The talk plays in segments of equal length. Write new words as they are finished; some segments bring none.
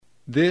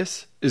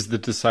This is the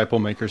Disciple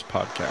Makers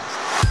Podcast.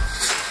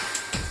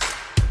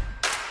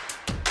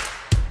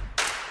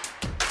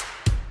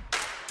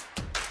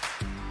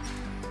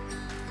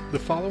 The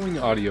following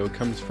audio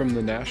comes from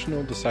the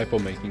National Disciple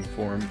Making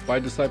Forum by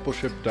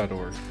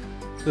discipleship.org.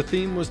 The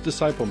theme was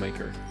Disciple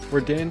Maker,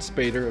 where Dan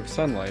Spader of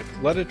Sun Life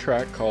led a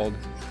track called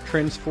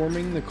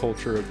Transforming the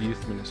Culture of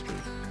Youth Ministry.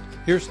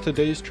 Here's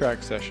today's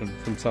track session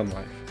from Sun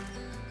Life.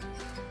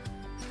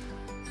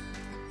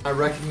 I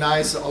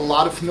recognize a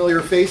lot of familiar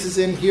faces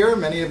in here,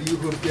 many of you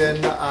who have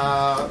been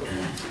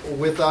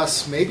with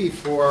us maybe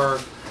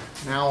for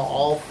now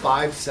all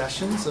 5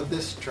 sessions of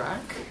this track.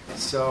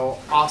 So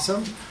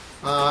awesome.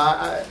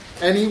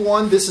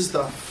 Anyone, this is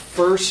the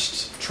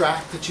first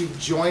track that you've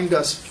joined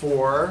us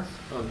for.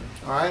 All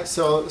right,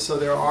 so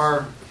there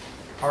are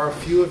a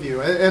few of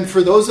you. And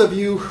for those of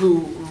you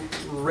who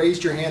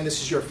raised your hand,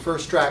 this is your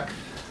first track.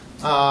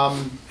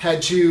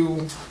 Had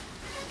you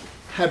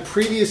had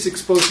previous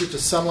exposure to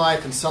Sun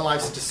Life and Sun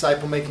Life's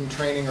disciple-making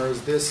training, or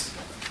is this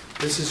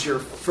is your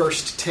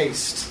first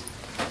taste?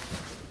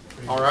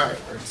 All right.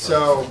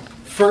 So,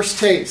 first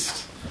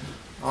taste.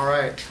 All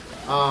right.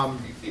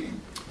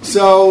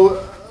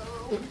 So,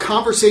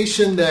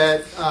 conversation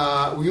that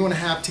we want to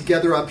have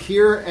together up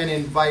here and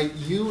invite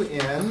you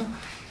in,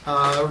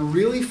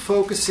 really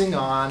focusing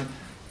on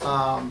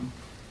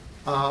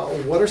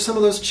what are some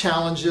of those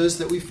challenges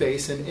that we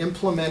face in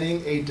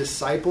implementing a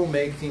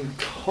disciple-making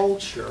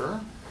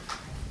culture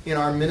in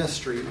our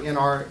ministry, in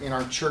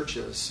our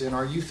churches, in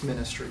our youth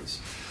ministries?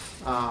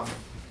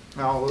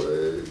 Now,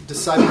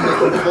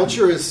 disciple-making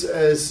culture is,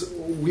 as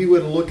we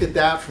would look at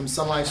that from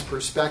Sun Life's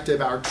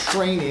perspective, our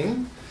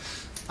training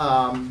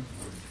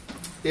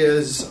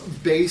is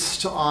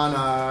based on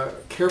a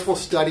careful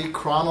study,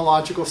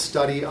 chronological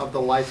study of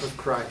the life of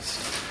Christ.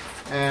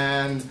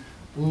 And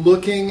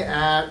looking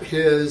at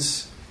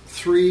his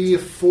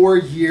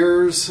 3-4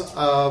 years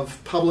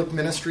of public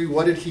ministry,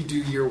 what did he do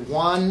year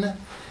 1,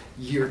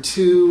 year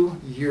 2,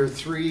 year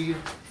 3,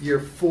 year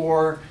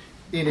 4,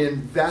 in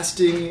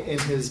investing in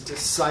his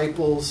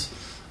disciples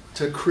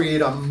to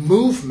create a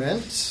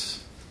movement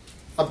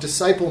of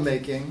disciple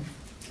making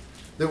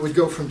that would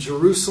go from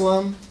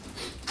Jerusalem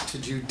to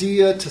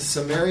Judea to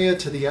Samaria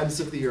to the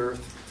ends of the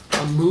earth,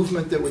 a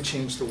movement that would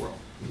change the world.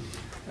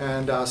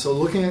 And so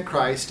looking at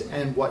Christ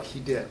and what he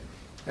did.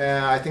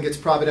 I think it's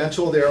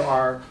providential. There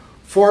are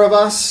 4 of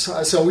us.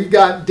 So we've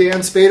got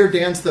Dan Spader.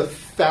 Dan's the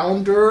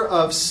founder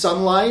of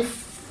Sun Life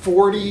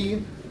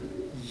 40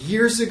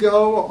 years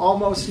ago,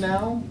 almost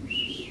now.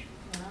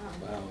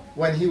 Wow.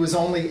 When he was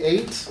only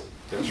 8.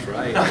 That's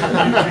right.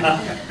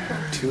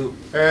 2.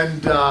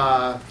 And,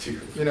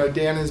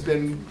 Dan has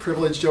been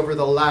privileged over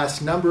the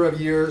last number of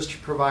years to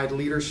provide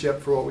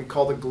leadership for what we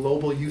call the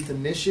Global Youth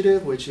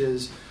Initiative, which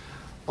is,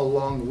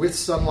 along with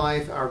Sun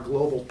Life, our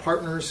global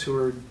partners who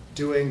are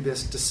doing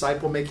this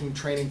disciple-making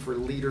training for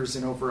leaders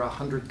in over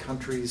 100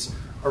 countries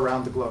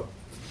around the globe.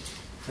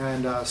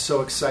 And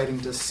so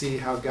exciting to see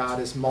how God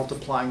is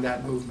multiplying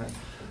that movement.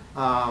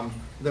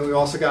 Then we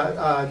also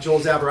got Joel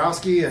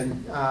Zaborowski,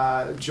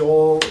 and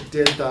Joel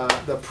did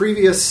the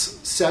previous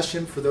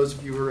session for those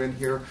of you who are in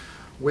here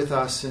with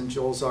us, and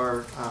Joel's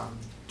our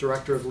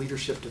Director of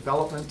Leadership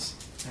Development.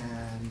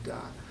 And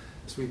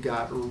so we've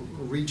got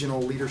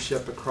regional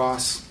leadership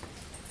across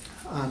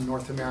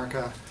North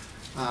America.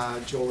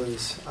 Joel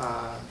is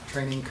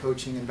training,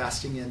 coaching,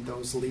 investing in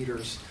those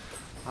leaders.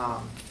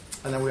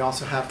 And then we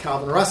also have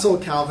Calvin Russell.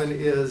 Calvin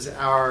is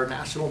our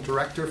National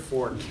Director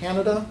for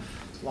Canada,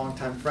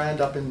 longtime friend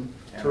up in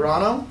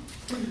Toronto.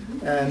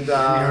 And we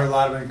heard a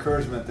lot of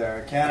encouragement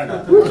there,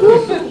 Canada.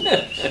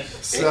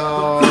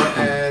 So,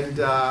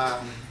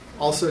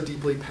 also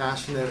deeply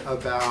passionate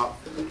about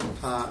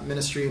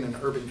ministry in an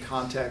urban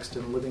context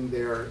and living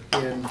there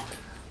in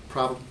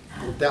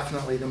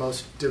definitely the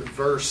most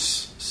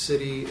diverse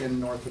city in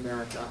North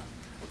America.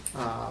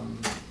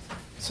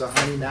 So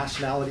how many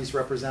nationalities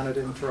represented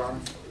in Toronto?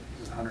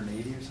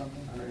 180 or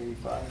something,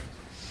 185.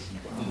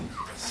 Wow.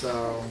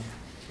 So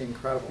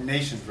incredible.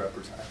 Nations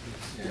represented.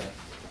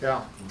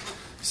 Yeah.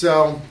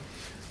 So,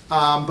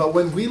 but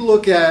when we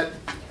look at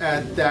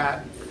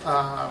that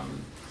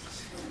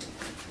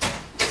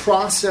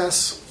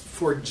process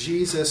for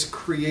Jesus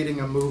creating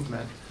a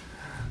movement,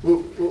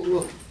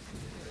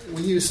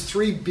 we use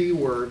 3 B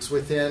words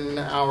within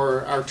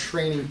our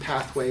training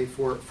pathway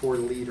for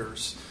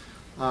leaders.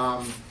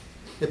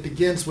 It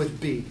begins with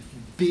B.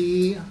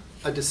 Be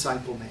a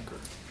disciple maker.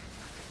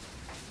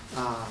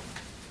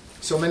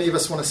 So many of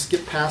us want to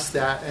skip past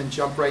that and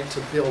jump right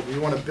to build. We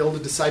want to build a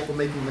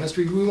disciple-making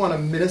ministry. We want a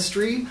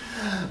ministry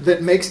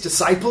that makes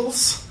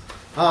disciples.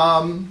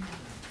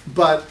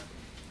 But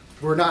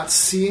we're not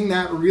seeing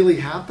that really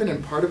happen.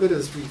 And part of it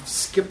is we've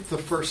skipped the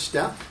first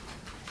step,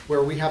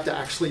 where we have to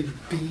actually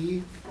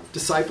be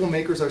disciple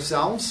makers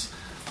ourselves.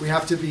 We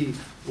have to be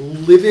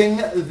living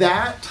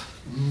that,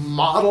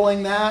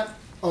 modeling that,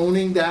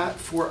 owning that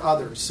for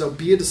others. So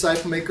be a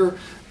disciple maker,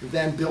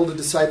 then build a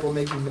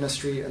disciple-making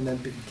ministry, and then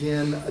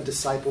begin a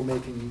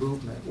disciple-making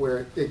movement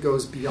where it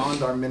goes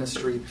beyond our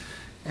ministry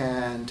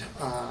and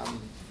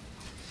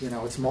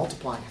It's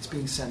multiplying. It's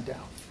being sent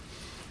out.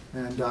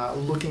 And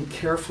looking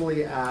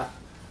carefully at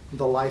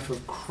the life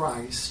of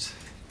Christ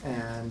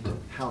and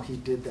how he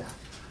did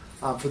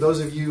that. For those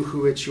of you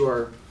who it's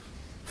your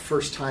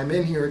first time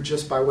in here,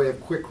 just by way of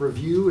quick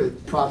review,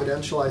 at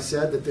Providential I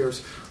said that there's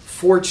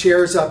 4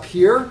 chairs up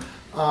here.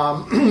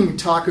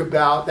 Talk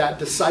about that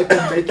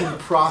disciple-making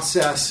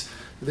process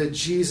that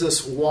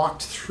Jesus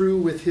walked through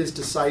with his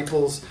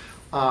disciples.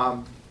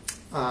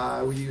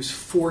 We use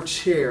 4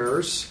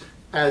 chairs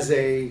as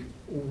a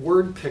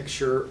word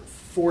picture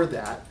for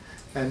that.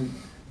 And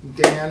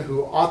Dan,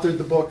 who authored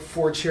the book,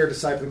 4-Chair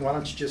Discipling, why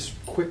don't you just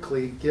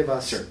quickly give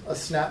us a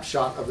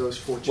snapshot of those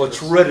 4 chairs? Well,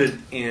 it's rooted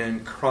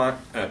in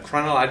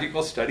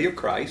chronological study of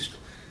Christ.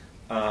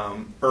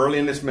 Early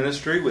in his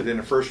ministry, within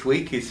the first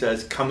week, he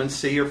says, come and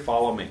see or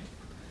follow me.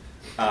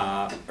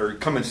 Or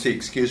come and see,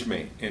 excuse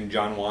me. In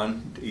John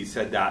 1, he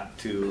said that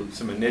to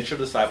some initial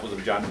disciples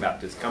of John the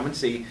Baptist. Come and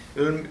see.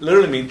 It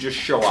literally means just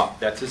show up.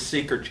 That's his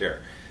seeker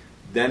chair.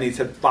 Then he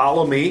said,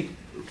 follow me.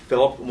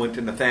 Philip went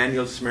to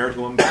Nathanael,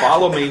 Samaritan woman,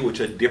 follow me, which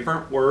is a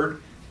different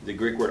word. The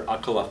Greek word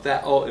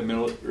akalatheo, it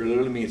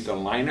literally means to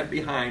line up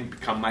behind,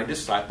 become my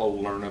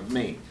disciple, learn of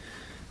me.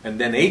 And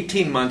then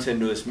 18 months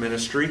into his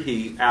ministry,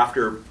 he,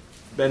 after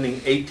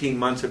spending 18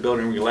 months of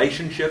building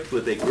relationships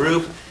with a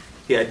group,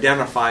 he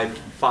identified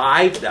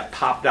 5 that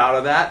popped out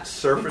of that,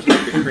 surfaced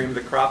like the cream of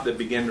the crop that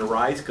began to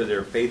rise because they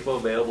were faithful,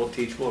 available,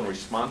 teachable, and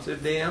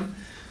responsive to him.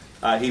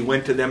 He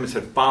went to them and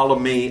said, follow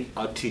me,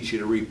 I'll teach you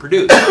to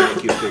reproduce,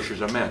 make you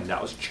fishers of men.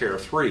 That was chair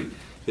 3.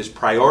 His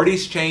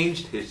priorities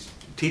changed, his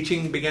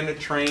teaching began to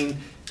train,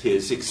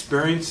 his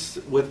experience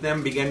with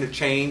them began to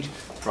change.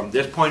 From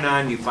this point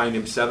on, you find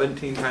him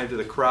 17 times to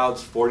the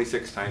crowds,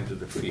 46 times to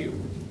the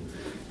few.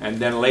 And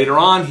then later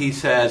on, he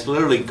says,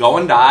 literally, go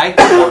and die,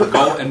 or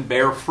go and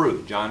bear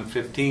fruit. John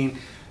 15,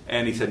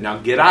 and he said, now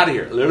get out of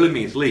here. It literally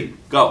means leave.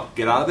 Go.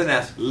 Get out of the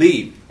nest,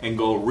 leave, and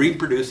go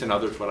reproduce in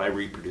others what I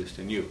reproduced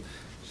in you.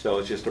 So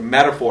it's just a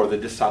metaphor of the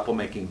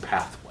disciple-making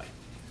pathway,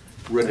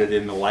 rooted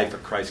in the life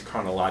of Christ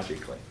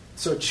chronologically.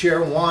 So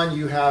chair 1,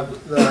 you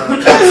have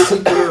the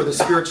seeker or the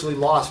spiritually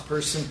lost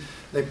person.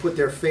 They put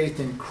their faith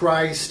in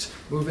Christ.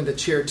 Move into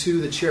chair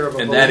 2, the chair of a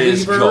believer. And that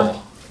is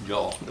Joel.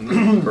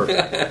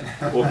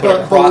 Perfect. We'll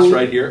put a cross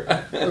right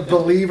here. A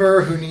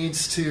believer who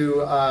needs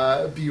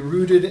to be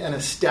rooted and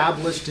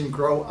established and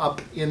grow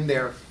up in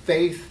their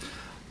faith.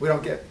 We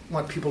don't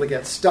want people to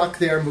get stuck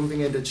there.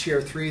 Moving into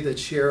chair 3, the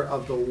chair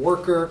of the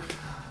worker.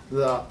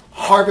 The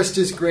harvest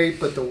is great,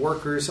 but the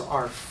workers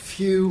are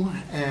few,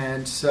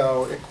 and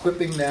so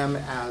equipping them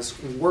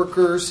as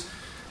workers,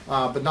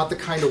 but not the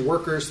kind of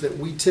workers that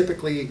we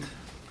typically,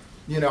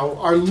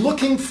 are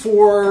looking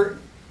for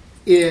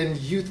in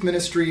youth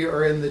ministry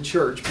or in the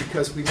church,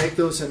 because we make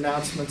those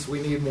announcements,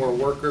 we need more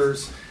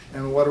workers,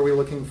 and what are we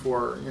looking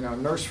for?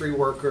 Nursery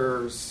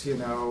workers,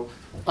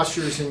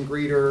 ushers and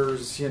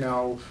greeters,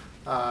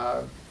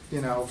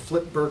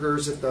 flip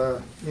burgers at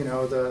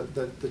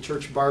the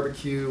church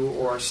barbecue,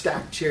 or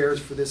stack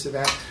chairs for this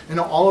event.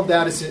 All of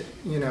that is,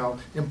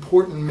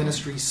 important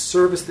ministry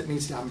service that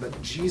needs to happen.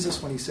 But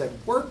Jesus, when he said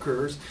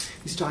workers,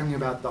 he's talking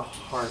about the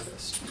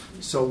harvest.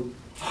 So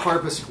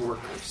harvest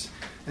workers.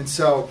 And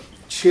so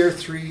chair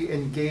 3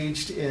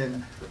 engaged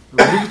in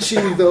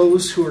reaching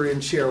those who are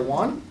in chair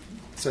 1.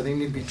 So they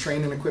need to be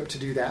trained and equipped to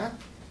do that.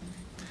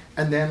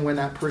 And then when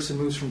that person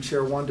moves from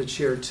chair 1 to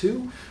chair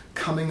 2,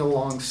 coming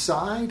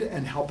alongside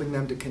and helping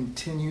them to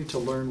continue to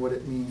learn what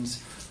it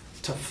means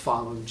to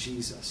follow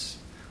Jesus.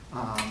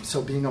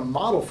 So being a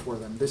model for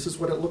them. This is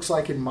what it looks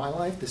like in my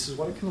life. This is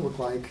what it can look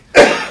like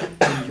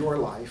in your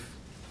life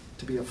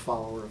to be a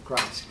follower of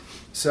Christ.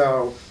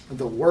 So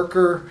the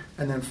worker,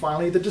 and then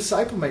finally the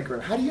disciple maker.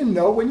 How do you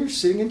know when you're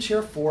sitting in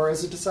chair 4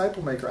 as a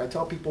disciple maker? I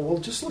tell people, well,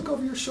 just look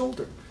over your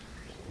shoulder.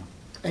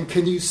 And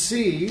can you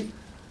see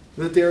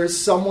that there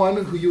is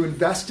someone who you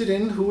invested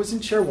in who was in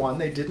chair 1,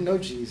 they didn't know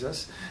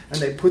Jesus, and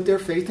they put their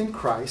faith in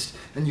Christ,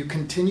 and you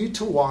continue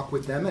to walk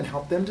with them and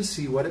help them to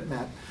see what it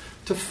meant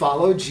to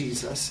follow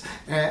Jesus,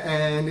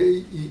 and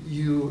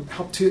you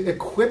help to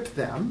equip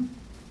them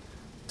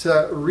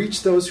to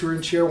reach those who are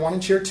in chair 1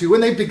 and chair 2,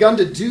 and they've begun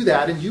to do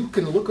that, and you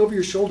can look over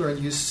your shoulder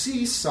and you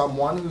see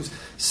someone who's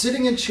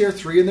sitting in chair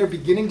 3, and they're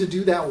beginning to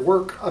do that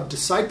work of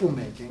disciple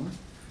making,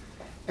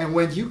 and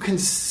when you can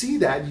see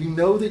that, you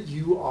know that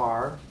you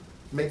are.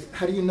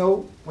 How do you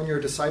know when you're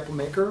a disciple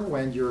maker?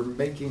 When you're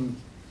making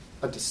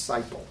a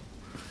disciple.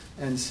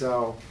 And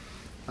so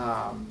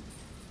Luke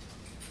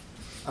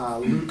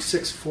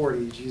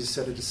 6:40, Jesus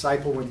said, a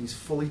disciple, when he's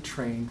fully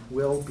trained,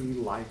 will be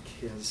like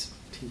his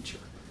teacher.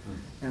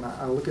 And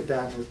I look at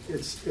that, and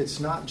it's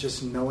not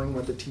just knowing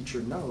what the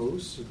teacher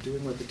knows, or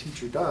doing what the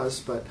teacher does,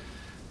 but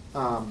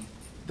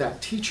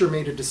that teacher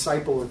made a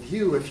disciple of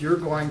you. If you're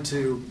going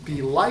to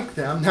be like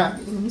them,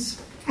 that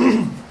means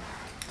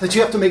that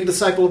you have to make a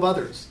disciple of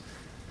others.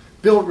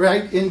 Built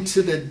right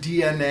into the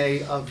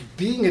DNA of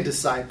being a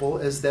disciple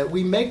is that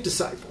we make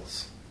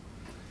disciples.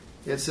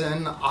 It's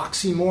an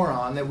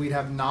oxymoron that we'd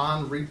have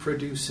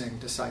non-reproducing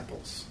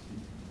disciples.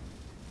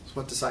 It's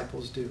what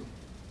disciples do.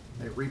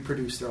 They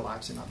reproduce their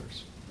lives in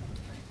others.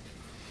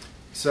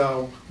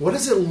 So what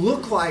does it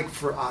look like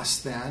for us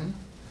then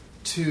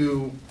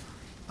to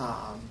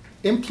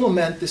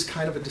implement this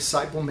kind of a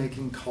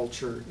disciple-making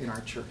culture in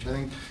our church? I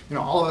think,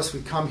 all of us,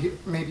 we come here,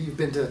 maybe you've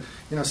been to,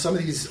 some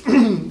of these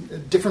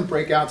different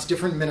breakouts,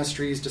 different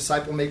ministries,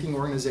 disciple-making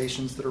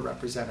organizations that are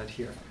represented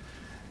here.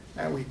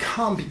 And we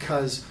come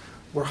because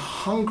we're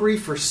hungry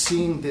for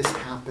seeing this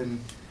happen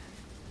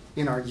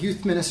in our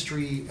youth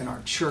ministry, in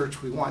our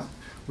church. We want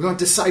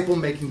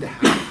disciple-making to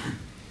happen.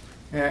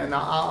 And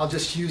I'll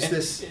just use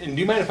this. And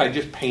do you mind if I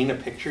just paint a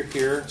picture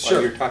here Sure.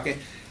 while you're talking?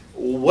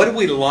 What do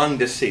we long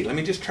to see? Let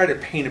me just try to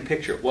paint a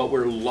picture. What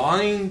we're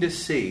longing to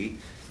see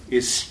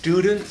is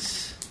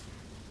students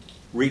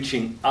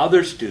reaching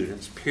other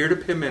students,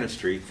 peer-to-peer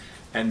ministry,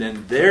 and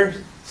then their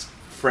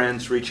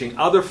friends reaching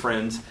other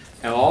friends,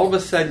 and all of a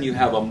sudden you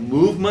have a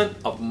movement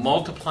of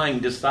multiplying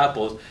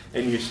disciples,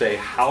 and you say,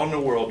 how in the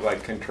world do I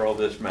control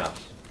this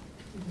mouse?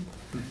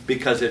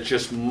 Because it's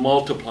just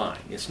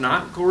multiplying. It's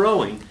not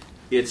growing,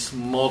 it's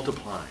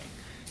multiplying.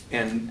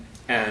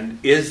 And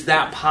is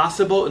that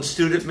possible in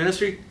student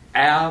ministry?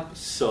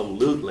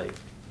 Absolutely.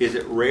 Is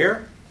it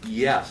rare?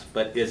 Yes.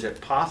 But is it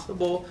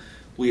possible?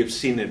 We have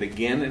seen it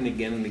again and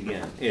again and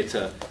again. It's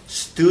a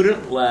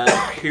student-led,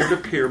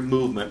 peer-to-peer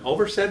movement,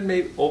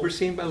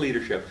 overseen by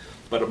leadership,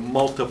 but a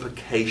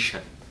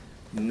multiplication,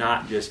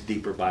 not just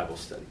deeper Bible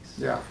studies.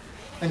 Yeah.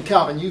 And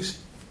Calvin,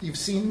 you've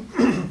seen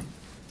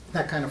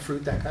that kind of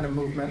fruit, that kind of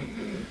movement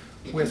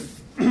with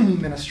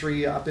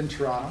ministry up in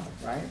Toronto,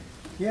 right?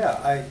 Yeah,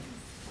 I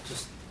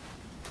just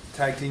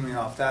tag teaming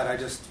off that. I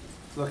just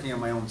looking at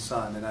my own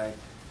son, and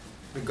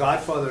the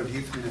godfather of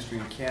youth ministry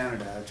in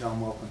Canada,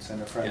 John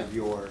Wilkinson, a friend of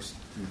yours,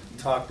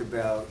 talked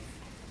about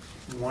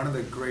one of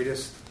the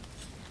greatest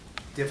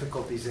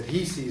difficulties that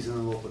he sees in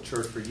the local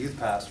church for youth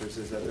pastors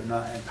is that they're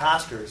not, and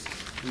pastors,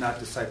 not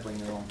discipling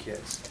their own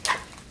kids,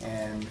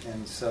 and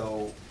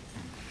so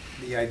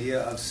the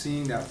idea of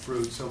seeing that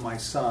fruit. So my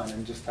son,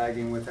 and just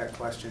tagging with that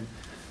question,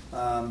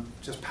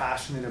 just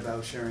passionate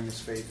about sharing his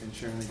faith and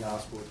sharing the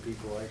gospel with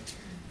people.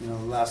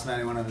 Last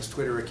night I went on his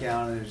Twitter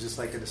account, and it was just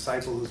like a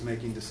disciple who's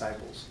making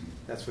disciples.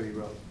 That's what he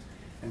wrote.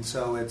 And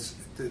so it's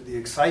the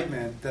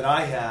excitement that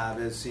I have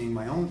is seeing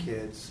my own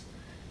kids.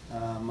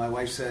 My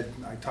wife said,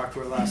 I talked to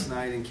her last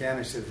night in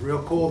Canada, she said, it's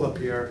real cold up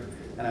here,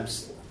 and I've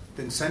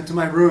been sent to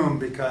my room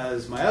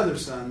because my other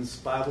son's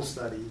Bible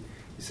study,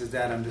 he says,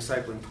 Dad, I'm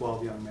discipling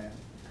 12 young men.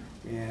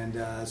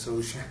 And so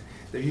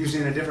they're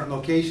usually in a different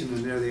location,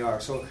 and there they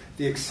are. So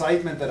the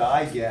excitement that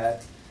I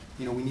get,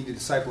 we need to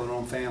disciple our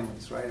own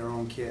families, right, our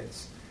own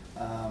kids.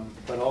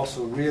 But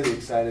also really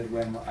excited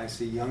when I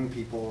see young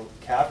people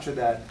capture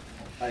that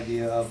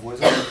idea of what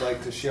does it look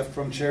like to shift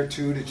from chair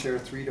 2 to chair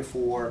 3 to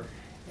 4,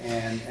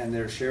 and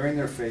they're sharing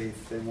their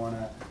faith. They want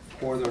to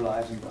pour their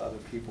lives into other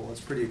people.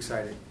 It's pretty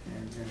exciting,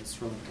 and it's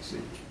thrilling to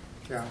see.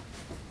 Yeah.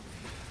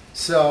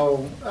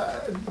 So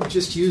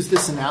just use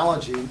this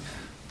analogy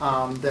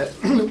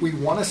that we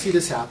want to see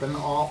this happen.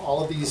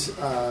 All of these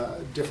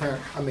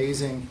different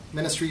amazing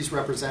ministries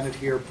represented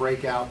here,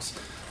 breakouts,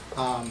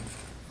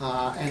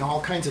 and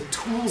all kinds of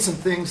tools and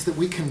things that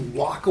we can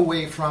walk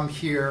away from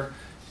here.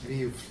 Maybe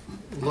you've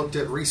looked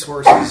at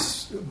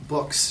resources,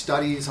 books,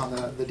 studies on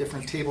the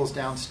different tables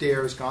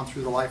downstairs, gone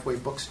through the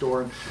Lifeway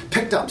bookstore and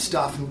picked up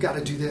stuff, and we've got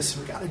to do this,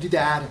 and we've got to do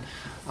that.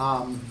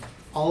 And,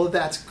 all of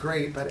that's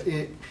great, but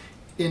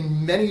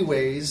in many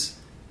ways,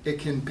 it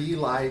can be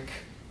like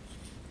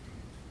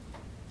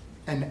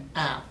an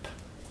app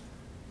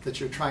that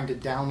you're trying to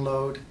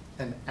download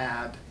and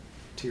add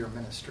to your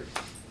ministry,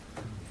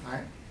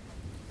 right?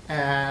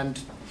 And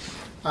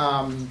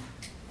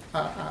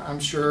I'm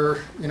sure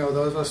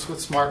those of us with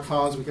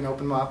smartphones, we can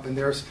open them up, and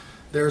there's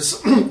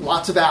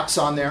lots of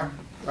apps on there,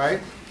 right?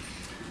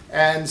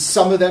 And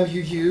some of them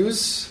you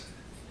use,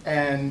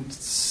 and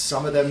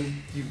some of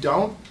them you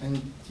don't,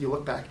 and you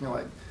look back and you're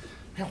like,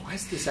 man, why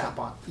is this app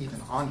even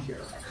on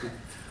here?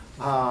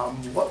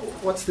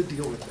 What's the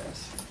deal with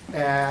this?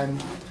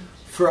 And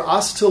for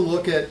us to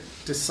look at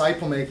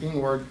disciple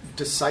making or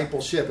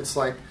discipleship, it's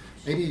like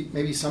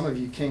maybe some of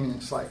you came and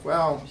it's like,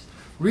 well,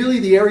 really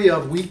the area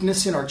of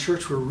weakness in our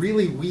church, we're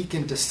really weak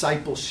in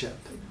discipleship.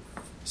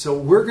 So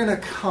we're going to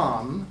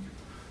come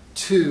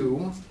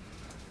to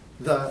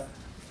the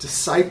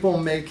disciple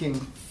making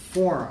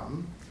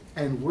forum,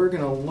 and we're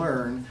going to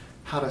learn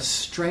how to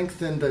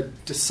strengthen the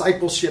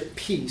discipleship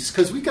piece,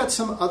 because we've got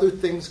some other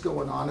things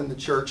going on in the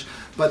church,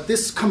 but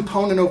this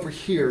component over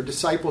here,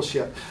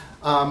 discipleship,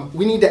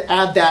 we need to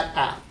add that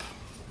app.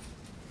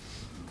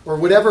 Or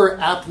whatever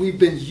app we've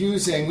been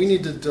using, we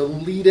need to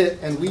delete it,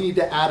 and we need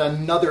to add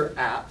another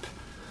app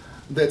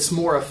that's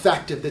more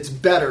effective, that's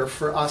better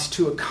for us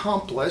to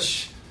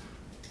accomplish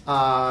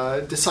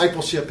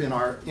discipleship in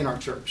our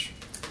church.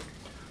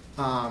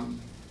 And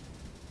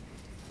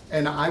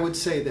I would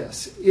say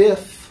this,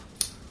 if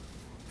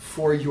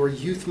for your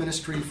youth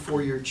ministry,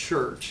 for your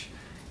church,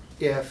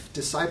 if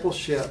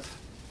discipleship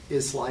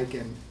is like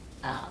an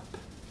app,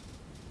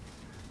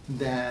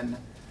 then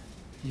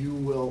you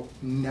will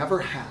never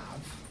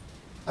have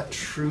a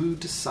true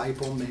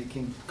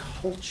disciple-making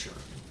culture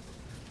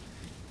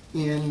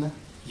in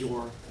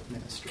your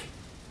ministry.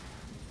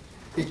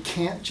 It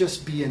can't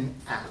just be an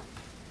app.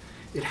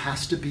 It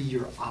has to be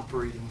your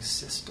operating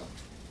system.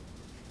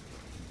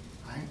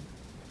 Right?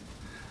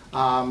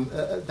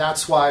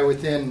 That's why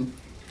within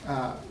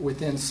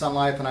Sun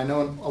Life, and I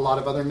know a lot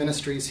of other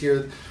ministries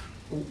here,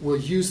 will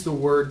use the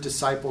word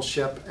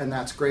discipleship, and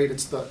that's great.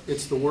 It's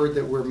the word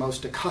that we're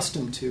most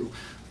accustomed to.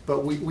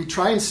 But we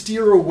try and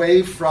steer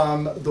away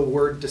from the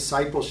word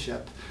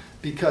discipleship,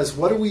 because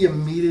what do we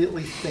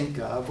immediately think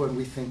of when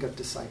we think of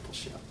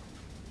discipleship?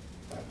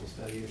 Bible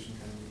study or some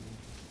kind of...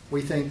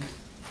 We think,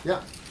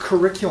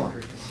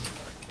 curriculum.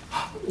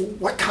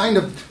 What kind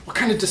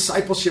of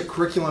discipleship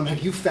curriculum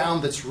have you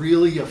found that's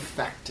really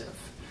effective?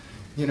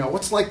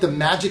 What's like the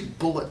magic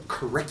bullet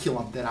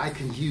curriculum that I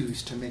can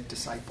use to make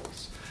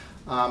disciples?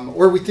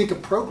 Or we think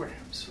of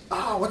programs.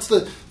 What's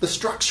the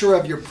structure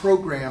of your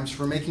programs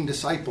for making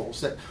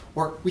disciples?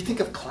 Or we think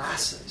of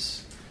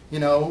classes.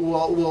 Well,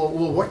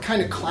 what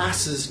kind of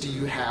classes do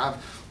you have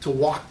to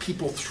walk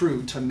people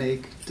through to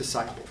make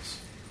disciples?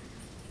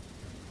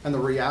 And the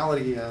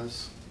reality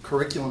is,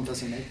 curriculum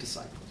doesn't make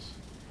disciples.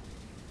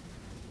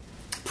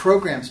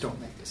 Programs don't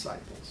make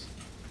disciples.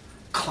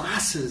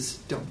 Classes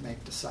don't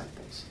make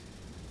disciples.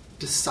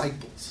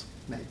 Disciples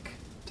make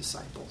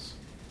disciples.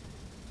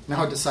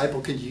 Now, a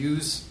disciple can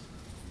use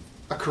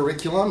a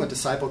curriculum, a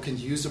disciple can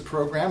use a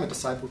program, a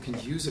disciple can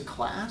use a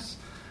class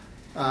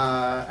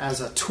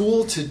as a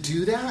tool to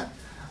do that.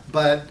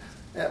 But,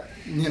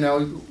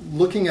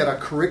 looking at a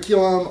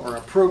curriculum or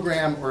a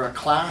program or a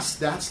class,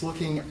 that's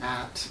looking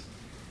at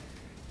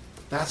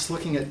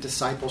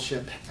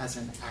discipleship as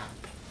an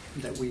app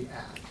that we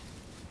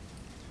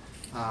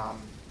add.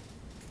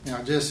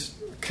 Just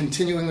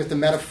continuing with the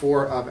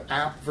metaphor of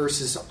app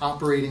versus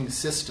operating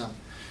system.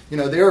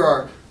 There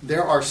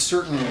are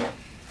certain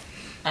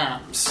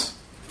apps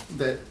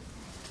that,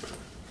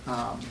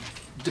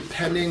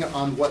 depending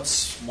on what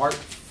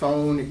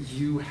smartphone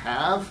you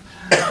have,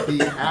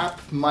 the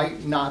app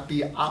might not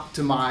be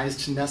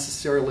optimized to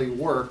necessarily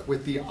work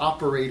with the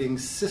operating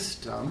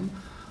system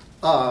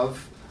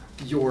of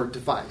your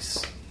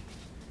device.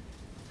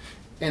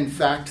 In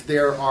fact,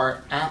 there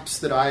are apps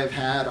that I have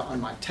had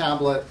on my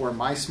tablet or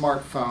my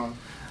smartphone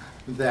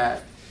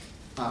that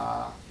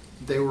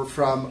they were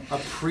from a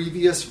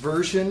previous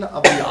version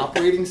of the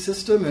operating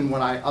system, and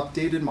when I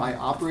updated my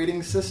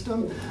operating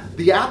system,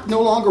 the app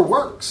no longer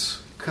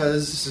works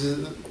because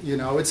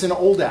it's an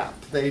old app.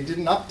 They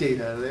didn't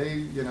update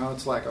it.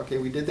 It's like, okay,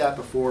 we did that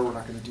before. We're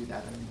not going to do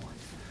that anymore.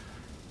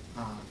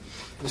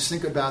 Just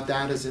think about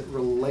that as it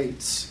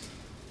relates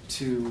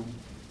to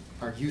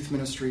our youth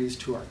ministries,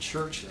 to our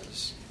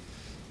churches.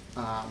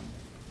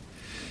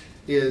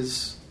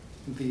 Is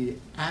the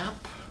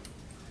app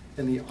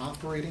and the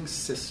operating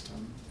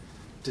system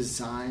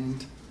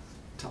designed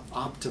to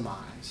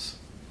optimize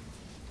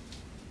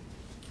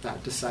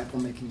that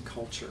disciple-making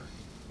culture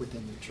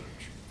within your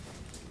church?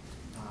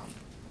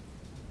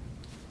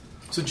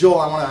 So, Joel,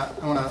 I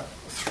want to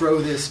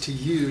throw this to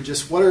you.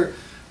 Just what are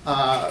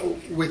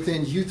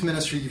within youth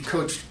ministry? You've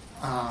coached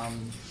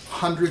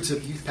hundreds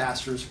of youth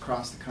pastors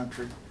across the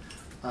country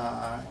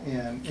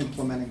in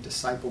implementing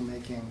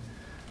disciple-making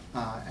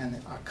and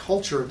a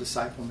culture of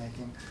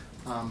disciple-making.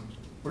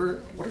 What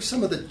are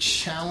some of the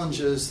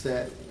challenges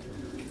that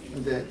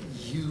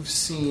you've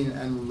seen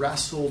and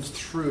wrestled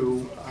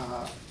through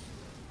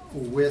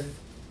with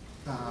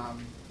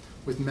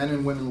men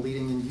and women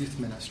leading in youth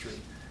ministry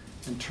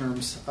in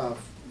terms of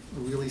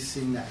really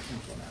seeing that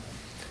implemented?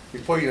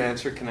 Before you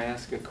answer, can I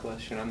ask a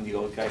question? I'm the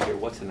old guy here.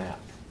 What's an app?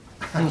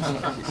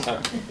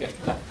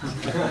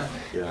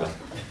 Yeah.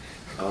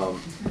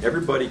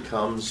 Everybody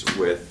comes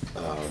with,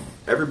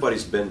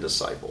 everybody's been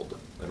discipled.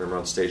 I remember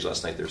on stage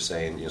last night they were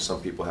saying, some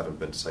people haven't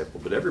been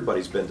discipled, but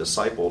everybody's been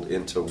discipled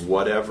into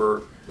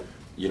whatever,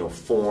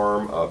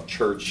 form of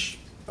church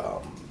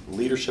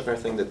leadership and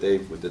everything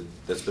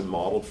that's been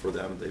modeled for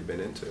them, they've been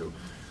into.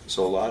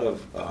 So a lot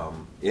of,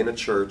 in a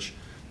church,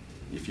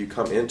 if you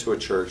come into a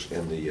church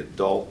and the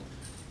adult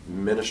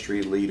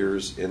ministry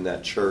leaders in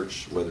that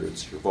church, whether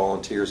it's your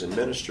volunteers in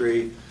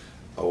ministry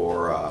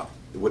or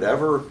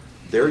whatever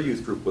their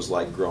youth group was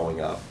like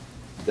growing up,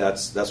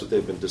 that's what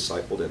they've been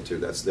discipled into.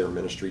 That's their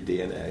ministry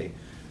DNA.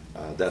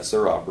 That's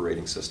their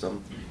operating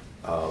system.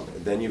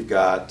 Then you've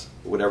got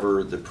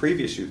whatever the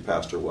previous youth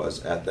pastor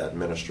was at that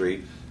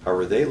ministry,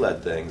 however they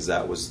led things,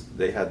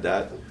 they had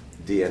that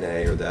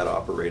DNA or that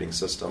operating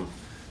system.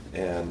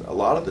 And a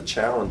lot of the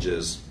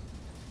challenges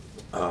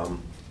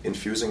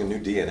infusing a new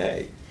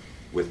DNA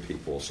with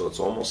people. So it's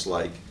almost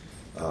like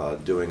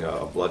doing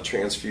a blood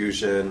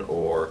transfusion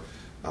or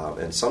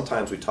and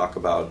sometimes we talk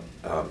about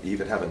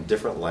even having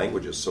different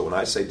languages. So when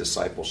I say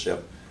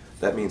discipleship,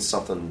 that means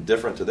something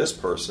different to this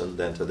person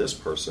than to this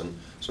person.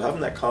 So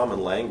having that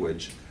common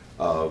language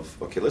of,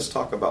 okay, let's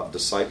talk about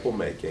disciple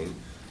making.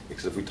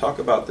 Because if we talk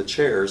about the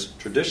chairs,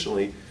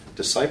 traditionally,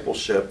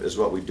 discipleship is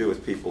what we do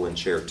with people in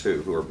chair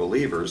 2 who are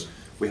believers.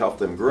 We help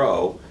them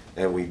grow,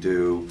 and we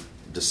do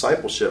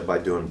discipleship by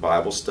doing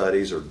Bible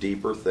studies or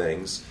deeper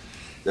things.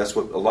 That's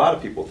what a lot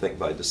of people think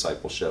by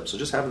discipleship. So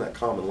just having that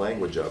common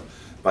language of,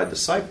 by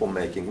disciple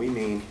making, we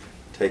mean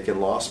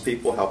taking lost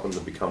people, helping them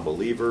to become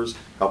believers,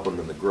 helping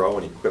them to grow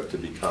and equip to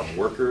become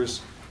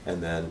workers,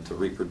 and then to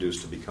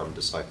reproduce to become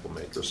disciple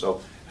makers.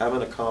 So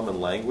having a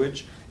common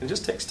language, and it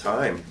just takes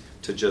time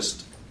to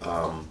just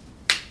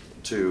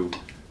to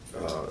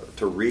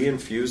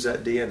reinfuse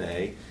that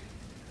DNA.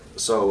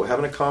 So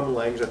having a common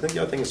language, I think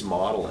the other thing is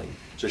modeling,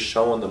 just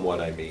showing them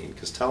what I mean,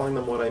 because telling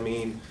them what I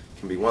mean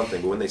can be one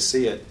thing, but when they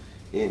see it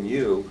in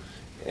you,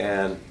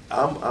 and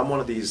I'm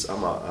one of these,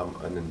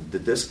 I'm the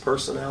disc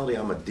personality,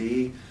 I'm a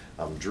D,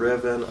 I'm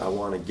driven, I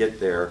want to get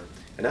there,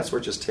 and that's where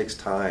it just takes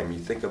time. You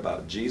think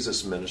about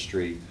Jesus'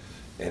 ministry,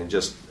 and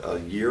just a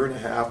year and a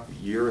half,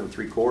 year and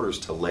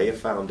 3/4 to lay a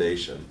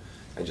foundation,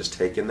 and just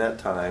taking that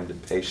time to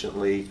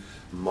patiently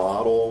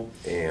model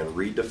and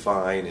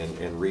redefine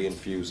and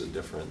reinfuse a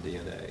different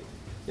DNA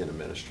in a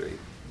ministry.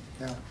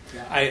 Yeah.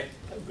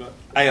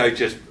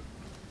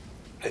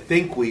 I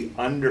think we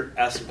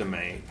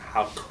underestimate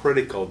how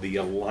critical the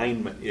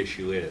alignment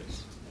issue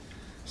is.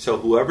 So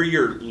whoever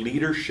your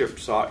leadership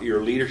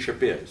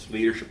is,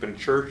 leadership in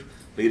church,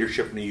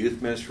 leadership in the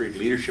youth ministry,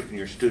 leadership in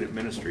your student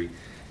ministry,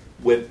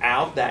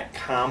 without that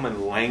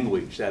common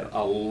language, that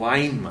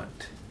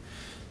alignment,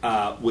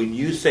 when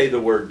you say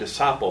the word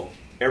disciple,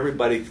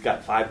 everybody's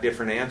got 5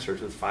 different answers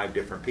with 5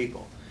 different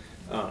people.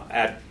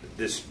 At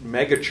this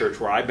mega church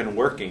where I've been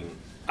working,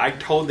 I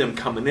told them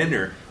coming in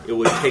there it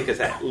would take us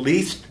at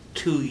least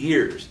 2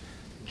 years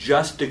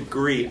just to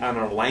agree on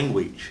our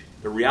language.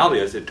 The reality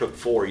is it took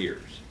 4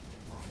 years.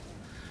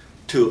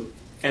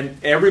 And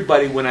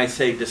everybody, when I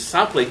say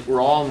discipling, we're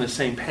all on the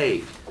same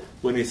page.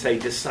 When we say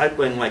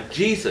discipling like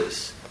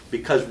Jesus,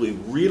 because we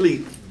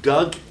really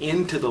dug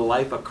into the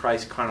life of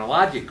Christ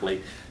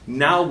chronologically,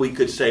 now we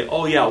could say,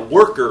 oh yeah,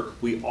 worker,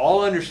 we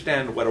all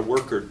understand what a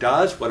worker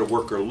does, what a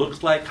worker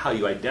looks like, how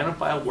you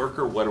identify a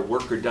worker, what a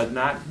worker does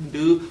not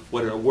do,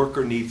 what a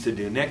worker needs to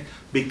do next,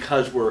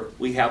 because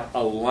we have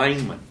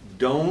alignment.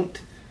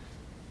 Don't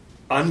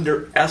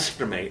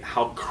underestimate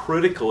how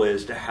critical it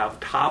is to have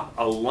top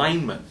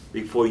alignment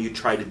before you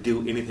try to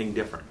do anything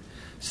different.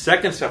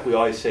 Second step we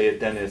always say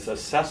then is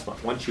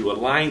assessment. Once you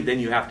align, then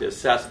you have to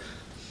assess,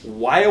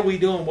 why are we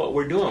doing what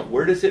we're doing?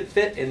 Where does it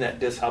fit in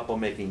that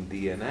disciple-making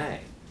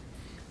DNA?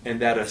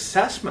 And that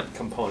assessment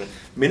component,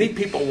 many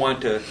people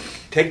want to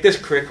take this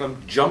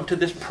curriculum, jump to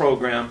this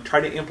program,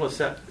 try to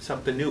implement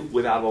something new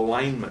without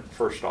alignment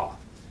first off.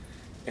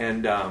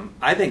 And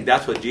I think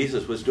that's what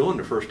Jesus was doing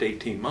the first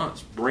 18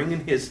 months,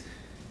 bringing his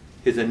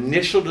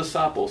initial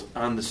disciples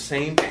on the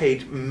same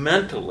page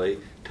mentally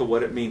to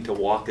what it means to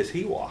walk as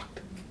he walked.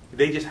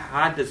 They just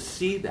had to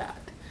see that.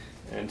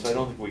 And so I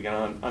don't think we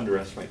can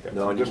underestimate that.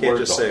 No, and you can't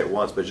just say it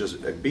once, but just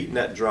beating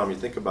that drum. You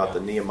think about the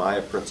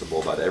Nehemiah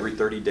principle, about every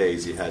 30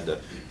 days you had to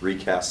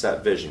recast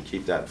that vision,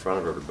 keep that in front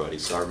of everybody.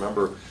 So I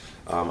remember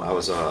I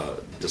was a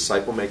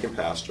disciple-making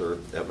pastor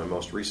at my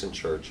most recent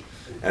church,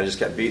 and I just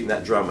kept beating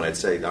that drum, and I'd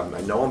say,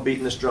 I know I'm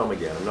beating this drum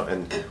again.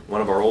 And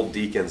one of our old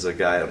deacons, a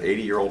guy, an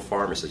 80-year-old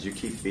farmer, says, you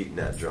keep beating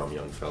that drum,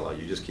 young fella.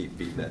 You just keep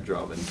beating that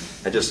drum.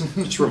 And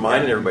just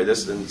reminding everybody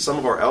this. And some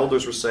of our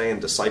elders were saying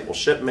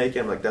discipleship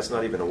making. I'm like, that's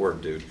not even a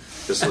word, dude.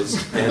 This was,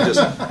 and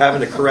just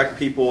having to correct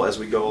people as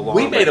we go along.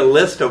 We made a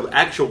list of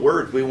actual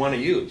words we want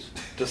to use.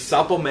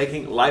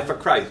 Disciple-making, life of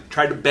Christ.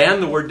 Tried to ban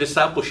the word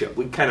discipleship.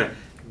 We kind of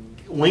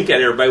wink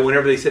at everybody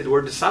whenever they said the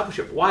word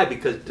discipleship. Why?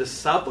 Because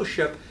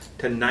discipleship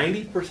to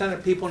 90%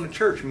 of people in the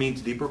church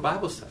means deeper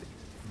Bible study.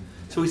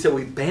 So we said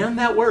we ban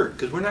that word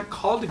because we're not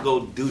called to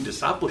go do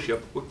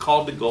discipleship. We're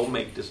called to go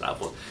make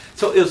disciples.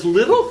 So it's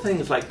little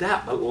things like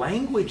that, but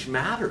language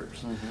matters.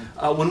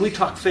 Mm-hmm. When we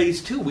talk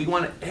phase 2, we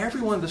want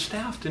everyone on the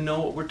staff to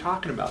know what we're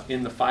talking about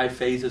in the 5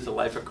 phases of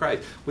life of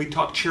Christ. We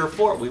talk chair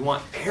 4. We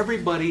want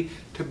everybody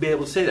to be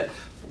able to say that.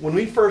 When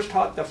we first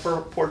taught the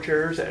 4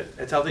 chairs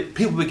at South,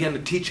 people began to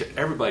teach it.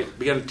 Everybody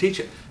began to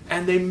teach it.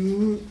 And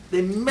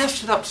they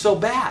messed it up so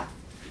bad.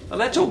 Now,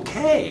 that's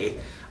okay.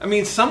 I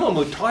mean, someone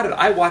who taught it,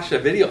 I watched a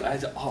video, and I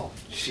said, oh,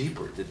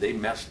 jeepers, did they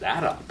mess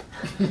that up?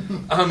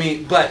 I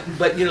mean, but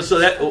so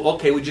that,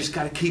 okay, we just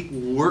got to keep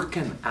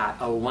working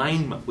at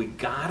alignment. We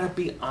got to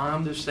be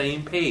on the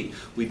same page.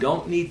 We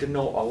don't need to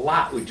know a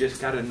lot. We just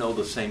got to know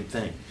the same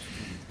thing.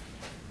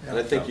 And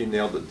I think you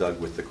nailed it,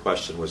 Doug, with the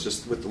question, was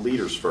just with the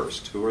leaders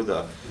first. Who are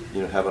the,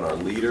 having our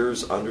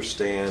leaders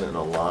understand and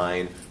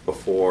align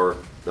before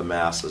the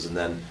masses. And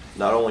then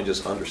not only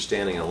just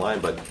understanding and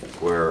align, but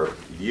where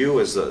you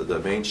as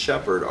the main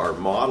shepherd are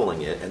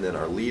modeling it, and then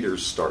our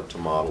leaders start to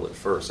model it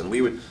first. And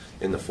we would,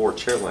 in the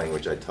 4-chair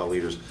language, I tell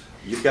leaders,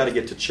 you've got to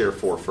get to chair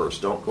 4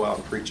 first. Don't go out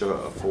and preach a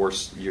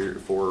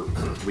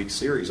 4-week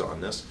series on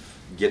this.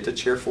 Get to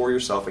chair 4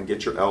 yourself and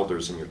get your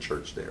elders in your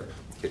church there.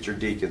 Get your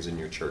deacons in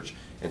your church.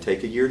 And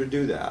take a year to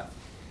do that.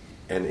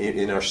 And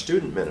in our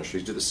student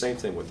ministries, do the same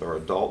thing with our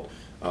adult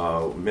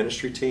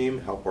ministry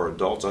team. Help our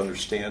adults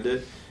understand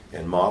it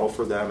and model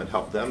for them and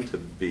help them to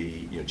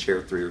be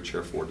chair 3 or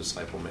chair 4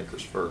 disciple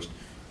makers first.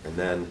 And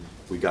then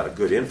we got a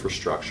good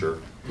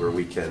infrastructure where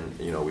we can,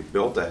 we've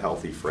built a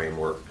healthy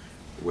framework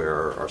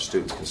where our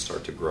students can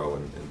start to grow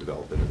and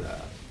develop into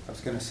that. I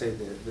was going to say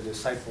the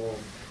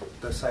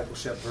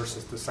discipleship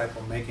versus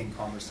disciple-making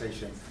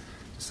conversation.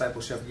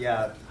 discipleship,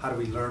 how do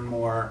we learn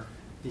more?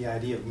 The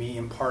idea of me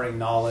imparting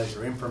knowledge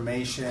or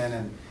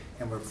information,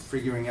 and we're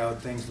figuring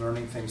out things,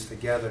 learning things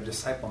together.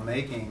 Disciple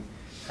making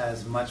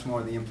has much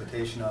more the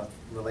implication of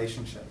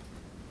relationship,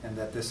 and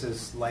that this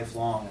is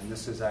lifelong, and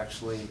this is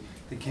actually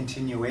the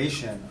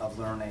continuation of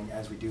learning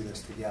as we do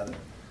this together.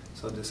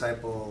 So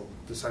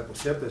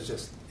discipleship is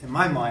just, in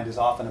my mind, is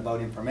often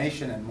about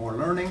information and more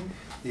learning.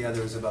 The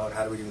other is about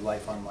how do we do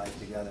life on life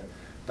together.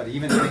 But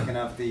even thinking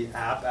of the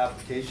app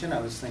application,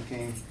 I was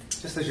thinking,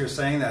 just as you're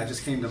saying that, it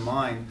just came to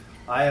mind.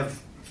 I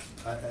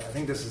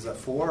think this is a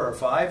 4 or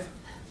 5,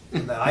 the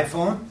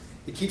iPhone.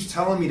 It keeps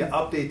telling me to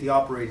update the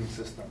operating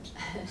systems.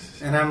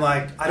 And I'm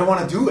like, I don't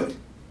want to do it.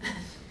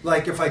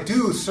 Like, if I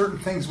do, certain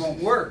things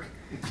won't work.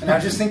 And I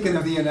was just thinking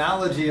of the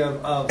analogy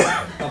of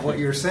what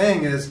you're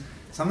saying is,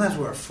 sometimes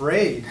we're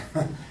afraid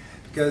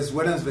because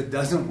what happens if it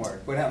doesn't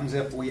work? What happens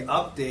if we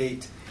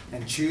update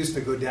and choose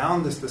to go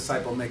down this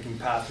disciple-making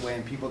pathway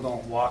and people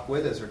don't walk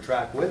with us or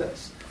track with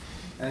us?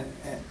 And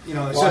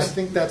it's I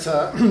think that's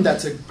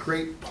a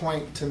great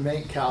point to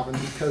make, Calvin,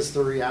 because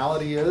the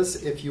reality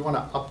is if you want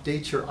to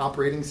update your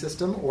operating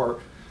system or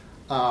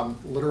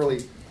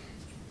literally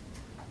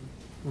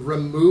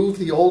remove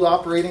the old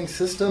operating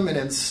system and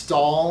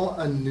install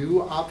a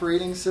new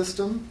operating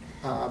system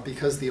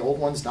because the old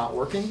one's not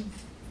working,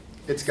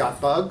 it's got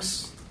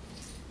bugs,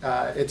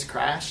 it's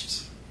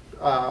crashed,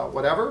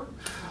 whatever.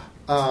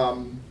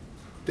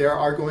 There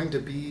are going to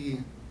be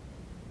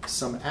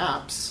some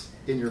apps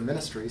in your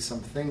ministry, some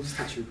things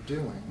that you're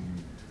doing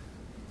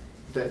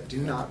that do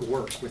not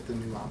work with the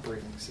new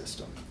operating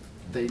system.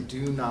 They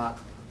do not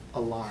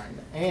align.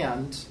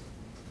 And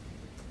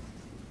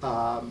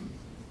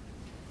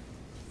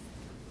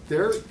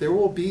there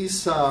will be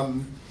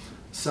some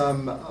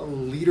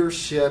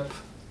leadership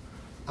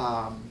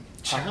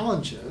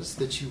challenges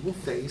that you will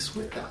face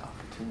with that.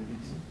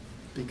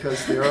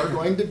 Because there are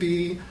going to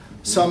be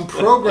some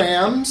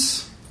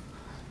programs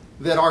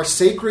that are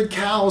sacred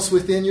cows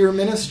within your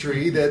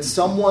ministry that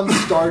someone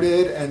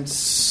started and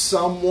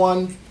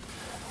someone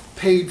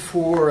paid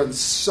for and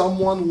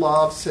someone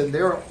loves and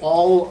they're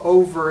all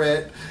over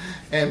it,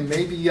 and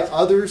maybe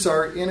others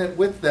are in it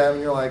with them,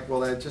 and you're like, well,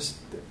 that just,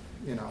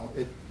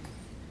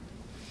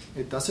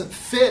 it doesn't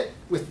fit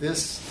with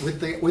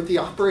the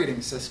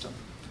operating system.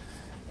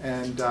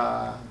 And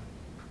are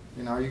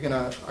you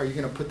gonna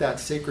put that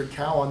sacred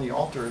cow on the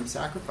altar and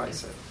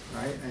sacrifice it,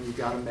 right? And you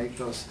got to make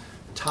those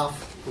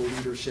tough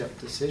leadership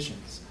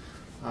decisions.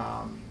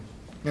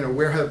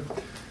 Where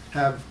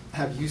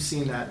have you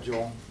seen that,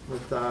 Joel?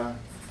 With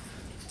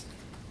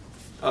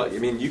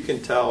you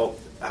can tell.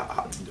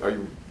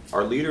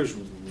 Are leaders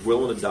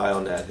willing to die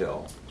on that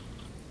hill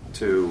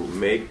to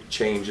make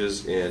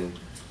changes in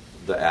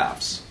the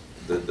apps,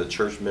 the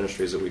church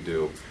ministries that we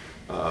do?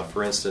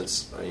 For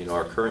instance,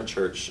 our current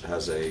church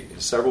has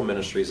several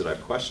ministries that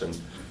I've questioned.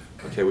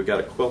 Okay, we've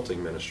got a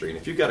quilting ministry, and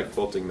if you've got a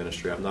quilting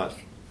ministry, I'm not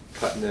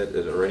cutting it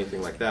or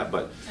anything like that,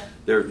 but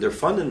they're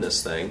funding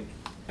this thing,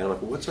 and I'm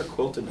like, well, what's our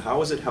quilting?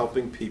 How is it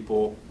helping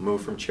people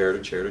move from chair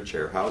to chair to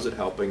chair? How is it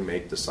helping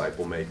make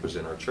disciple makers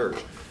in our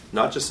church?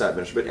 Not just that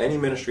ministry, but any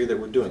ministry that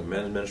we're doing,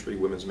 men's ministry,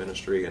 women's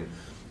ministry,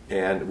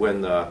 and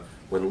when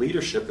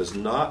leadership is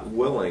not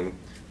willing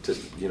to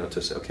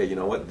say, okay, you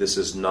know what, this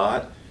is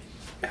not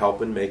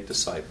helping make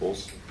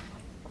disciples,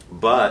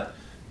 but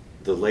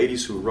the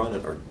ladies who run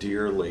it are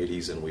dear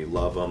ladies and we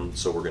love them,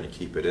 so we're going to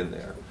keep it in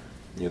there.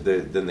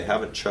 Then they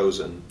haven't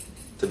chosen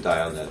to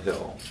die on that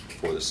hill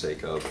for the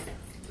sake of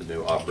the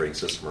new operating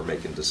system or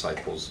making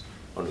disciples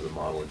under the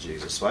model of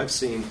Jesus. So I've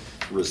seen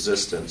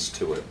resistance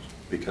to it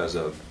because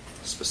of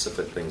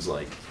specific things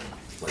like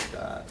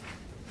that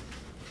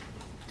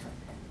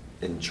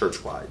in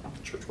church-wide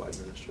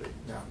ministry.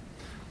 Yeah.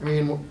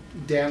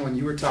 Dan, when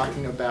you were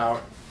talking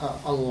about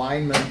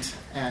alignment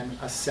and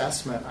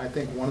assessment, I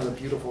think one of the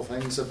beautiful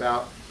things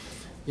about,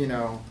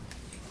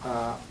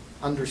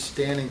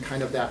 understanding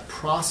kind of that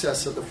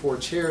process of the 4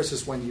 chairs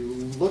is when you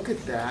look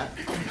at that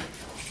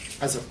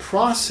as a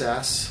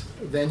process,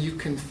 then you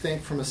can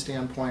think from a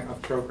standpoint of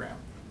program.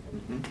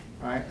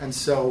 Right? And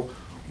so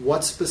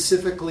what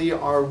specifically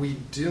are we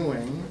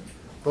doing,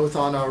 both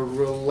on a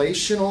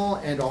relational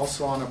and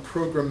also on a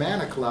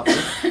programmatic level,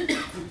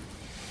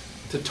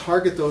 to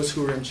target those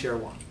who are in chair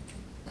 1?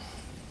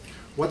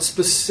 What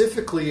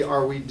specifically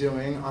are we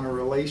doing on a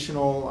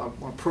relational,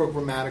 on a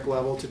programmatic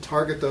level to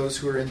target those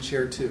who are in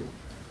chair 2,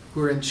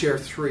 who are in chair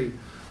 3,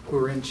 who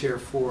are in chair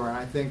 4? And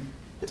I think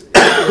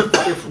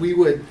if we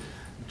would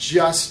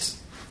just,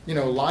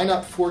 line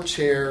up 4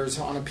 chairs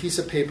on a piece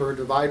of paper,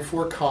 divide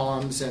 4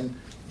 columns, and,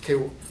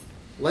 okay,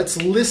 let's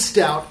list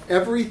out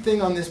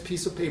everything on this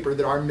piece of paper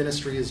that our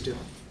ministry is doing.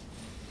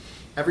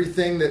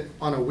 Everything that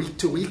on a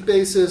week-to-week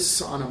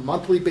basis, on a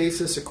monthly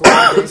basis, a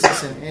quarterly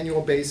basis, an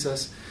annual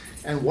basis,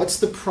 and what's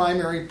the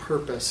primary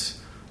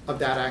purpose of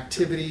that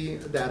activity,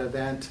 that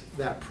event,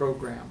 that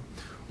program?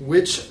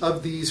 Which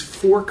of these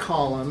 4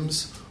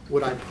 columns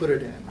would I put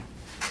it in?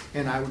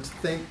 And I would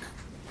think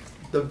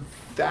the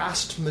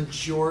vast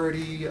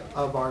majority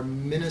of our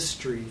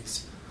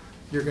ministries,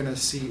 you're going to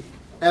see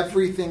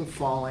everything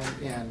falling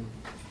in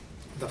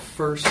the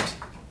first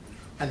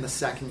and the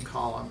second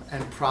column,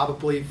 and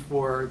probably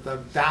for the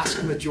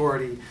vast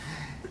majority,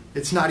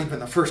 it's not even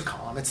the first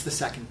column, it's the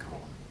second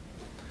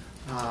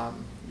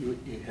column. You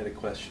had a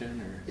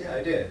question? Or? Yeah,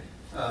 I did.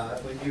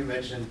 When you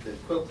mentioned the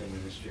quilting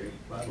ministry,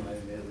 my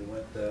mind immediately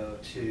went, though,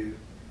 to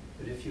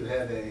that if you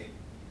have a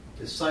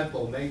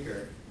disciple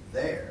maker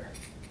there,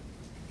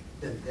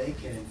 then they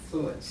can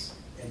influence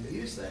and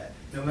use that,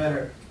 no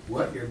matter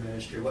what your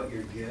ministry, what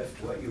your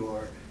gift, what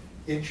your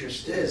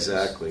interest is.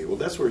 Exactly. Well,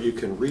 that's where you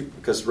can reap,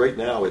 because right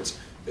now it's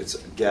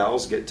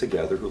gals get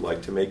together who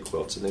like to make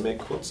quilts, and they make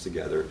quilts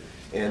together,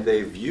 and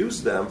they've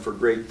used them for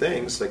great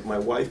things. Like my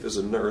wife is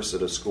a nurse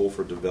at a school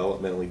for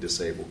developmentally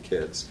disabled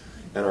kids,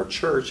 and our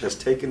church has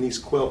taken these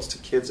quilts to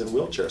kids in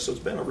wheelchairs, so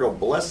it's been a real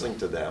blessing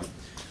to them.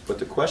 But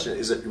the question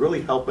is it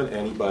really helping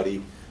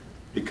anybody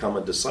become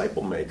a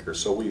disciple maker?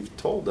 So we've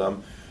told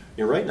them,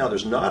 right now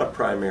there's not a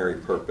primary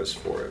purpose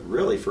for it,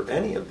 really, for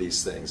any of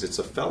these things. It's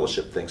a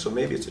fellowship thing, so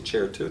maybe it's a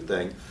chair 2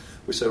 thing.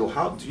 We said, well,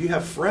 how do you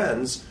have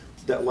friends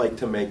that like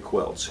to make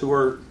quilts who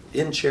are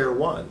in chair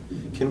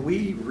 1? Can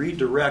we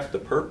redirect the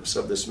purpose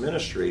of this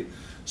ministry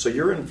so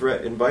you're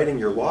inviting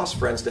your lost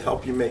friends to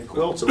help you make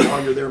quilts, and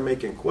while you're there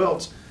making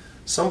quilts,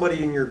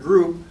 somebody in your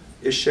group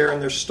is sharing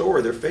their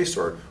story, their faith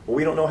story. Well,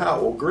 we don't know how.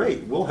 Well,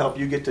 great. We'll help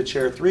you get to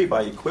chair 3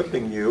 by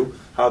equipping you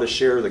how to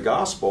share the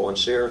gospel and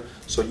share,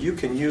 so you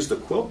can use the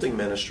quilting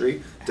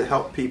ministry to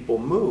help people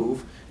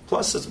move.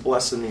 Plus, it's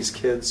blessing these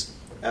kids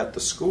at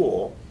the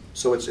school.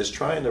 So it's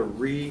trying to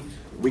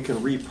we can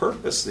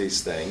repurpose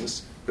these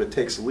things, but it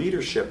takes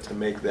leadership to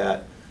make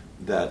that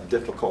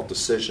difficult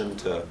decision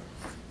to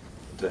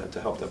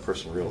help that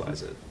person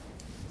realize it.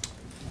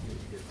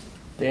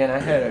 Dan, I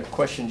had a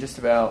question just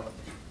about,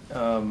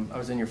 I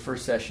was in your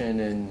first session,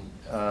 and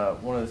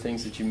one of the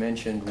things that you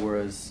mentioned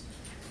was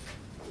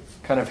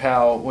kind of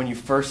how when you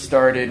first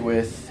started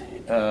with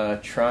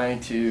trying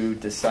to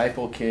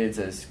disciple kids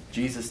as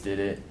Jesus did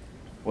it,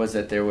 was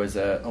that there was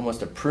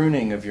almost a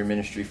pruning of your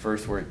ministry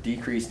first, where it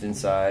decreased in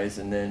size,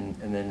 and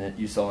then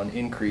you saw an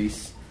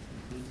increase.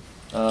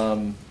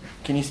 Can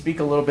you speak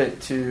a little bit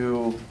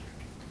to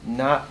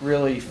not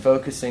really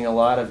focusing a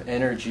lot of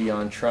energy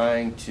on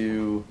trying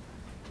to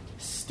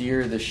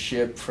steer the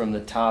ship from the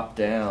top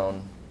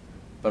down,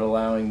 but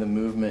allowing the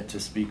movement to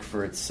speak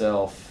for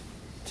itself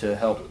to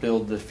help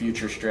build the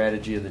future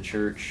strategy of the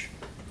church,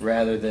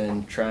 rather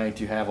than trying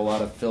to have a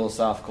lot of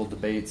philosophical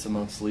debates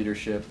amongst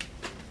leadership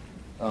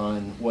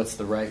on what's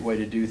the right way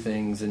to do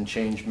things and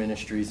change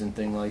ministries and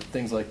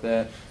things like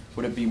that?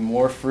 Would it be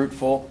more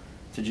fruitful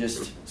to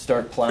just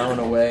start plowing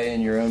away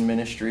in your own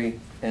ministry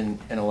and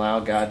allow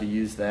God to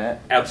use that?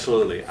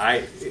 Absolutely.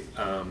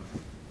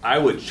 I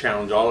would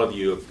challenge all of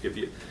you, if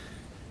you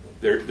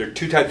there are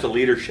 2 types of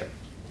leadership.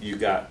 You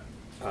got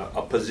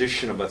a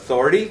position of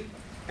authority,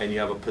 and you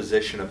have a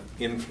position of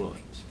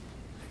influence.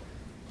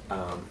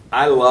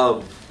 I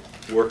love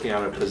working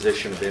on a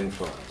position of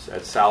influence.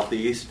 At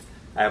Southeast,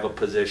 I have a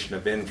position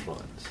of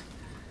influence,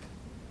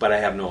 but I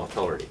have no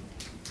authority.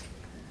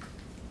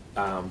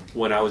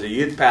 When I was a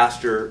youth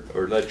pastor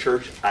or led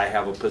church, I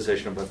have a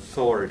position of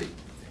authority.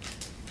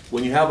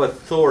 When you have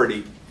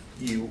authority,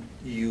 you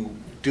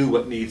do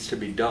what needs to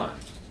be done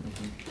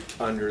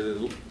under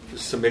the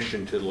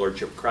submission to the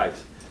Lordship of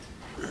Christ.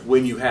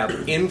 When you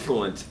have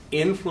influence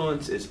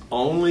is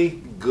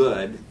only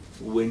good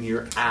when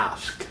you're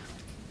asked.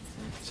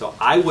 So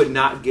I would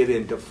not get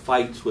into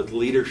fights with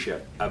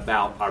leadership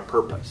about our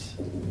purpose.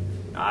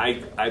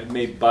 I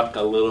may buck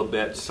a little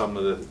bit some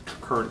of the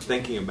current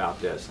thinking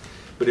about this.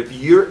 But if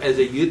you're, as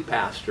a youth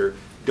pastor,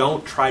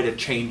 don't try to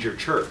change your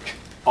church.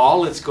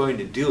 All it's going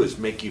to do is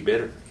make you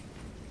bitter.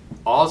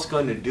 All it's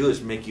going to do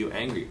is make you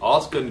angry. All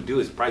it's going to do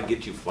is probably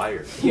get you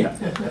fired. Yeah.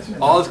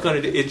 All it's going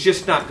to do, it's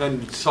just not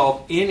going to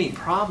solve any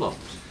problems.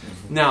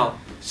 Now,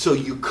 so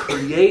you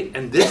create,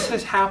 and this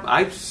has happened,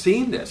 I've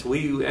seen this.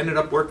 We ended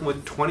up working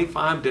with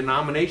 25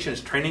 denominations,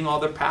 training all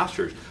their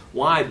pastors.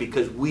 Why?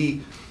 Because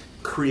we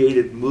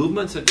created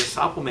movements of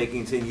disciple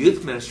makings in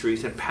youth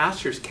ministries, and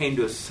pastors came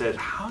to us and said,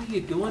 how are you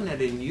doing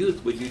that in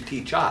youth? Would you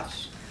teach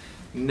us?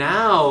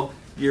 Now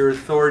your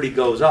authority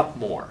goes up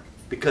more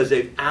because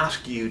they've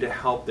asked you to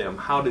help them.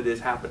 How did this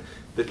happen?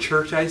 The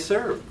church I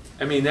serve.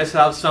 I mean, that's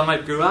how Sun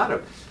Life grew out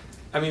of.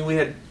 I mean, we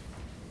had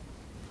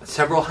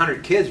several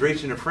hundred kids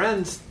reaching their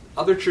friends.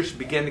 Other churches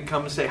began to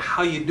come and say,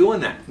 how are you doing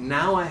that?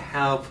 Now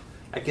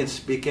I can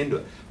speak into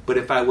it. But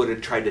if I would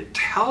have tried to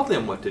tell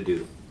them what to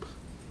do.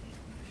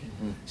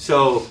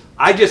 So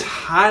I just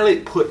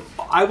and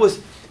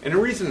the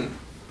reason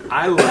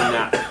I learned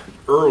that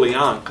early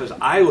on, because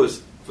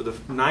for the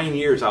 9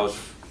 years I was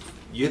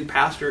youth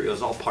pastor, it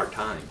was all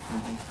part-time.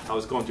 I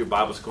was going through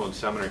Bible school and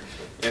seminary.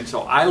 And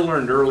so I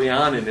learned early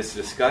on in this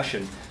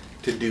discussion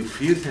to do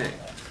few things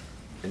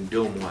and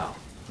do them well.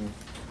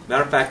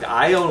 Matter of fact,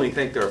 I only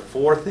think there are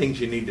 4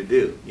 things you need to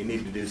do. You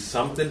need to do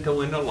something to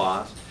win the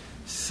lost,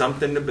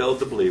 something to build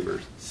the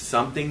believers,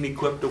 something to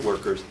equip the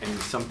workers, and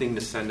something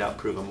to send out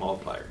proven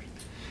multipliers.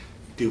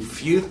 Do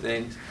few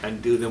things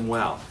and do them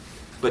well.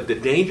 But the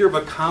danger of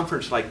a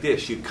conference like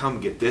this, you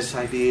come get this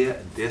idea,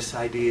 and this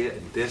idea,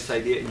 and this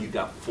idea, and you've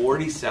got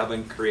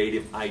 47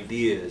 creative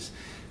ideas.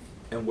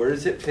 And where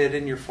does it fit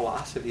in your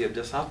philosophy of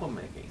disciple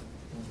making?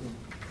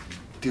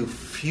 Do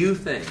few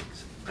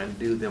things and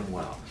do them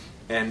well.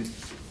 And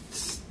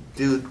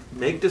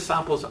make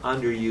disciples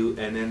under you,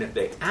 and then if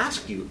they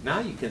ask you,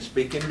 now you can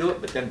speak into it,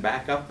 but then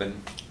back up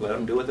and let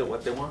them do with it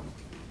what they want.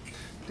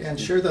 Dan,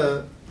 share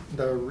the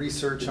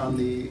research on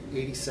the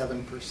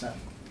 87%.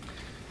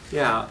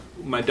 Yeah,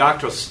 my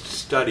doctoral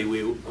study,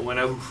 when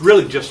I was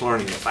really just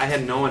learning this, I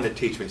had no one to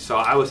teach me. So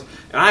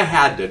I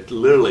had to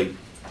literally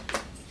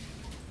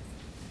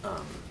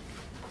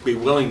be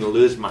willing to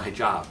lose my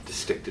job to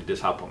stick to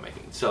disciple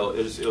making. So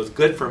it was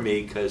good for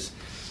me because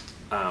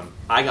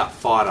I got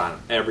fought on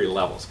every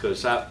level.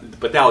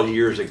 But that was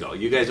years ago.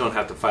 You guys don't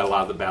have to fight a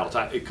lot of the battles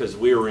because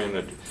we were you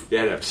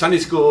had to have Sunday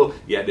school,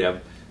 you had to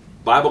have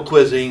Bible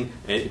quizzing,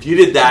 and if you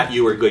did that,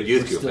 you were a good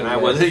youth group. And I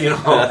wasn't,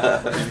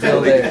 Still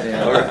there,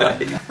 Dan. All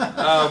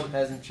right.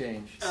 Hasn't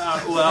changed.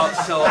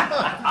 So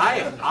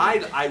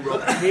I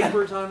wrote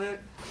papers on it.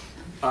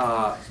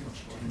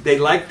 They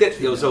liked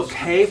it. It was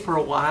okay for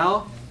a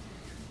while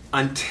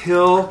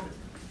until,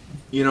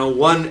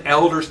 one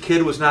elder's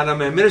kid was not on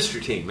my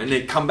ministry team. And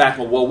they'd come back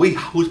and,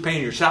 who's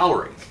paying your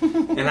salary?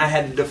 And I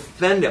had to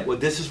defend it. Well,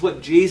 this is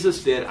what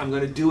Jesus did. I'm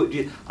going to do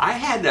it. I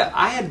had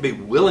to be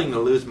willing to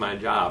lose my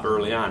job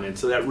early on. And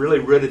so that really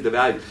rooted the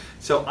value.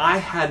 So I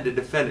had to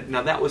defend it.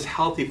 Now, that was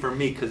healthy for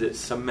me because it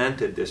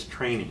cemented this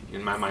training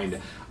in my mind.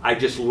 I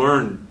just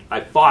learned. I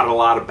fought a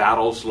lot of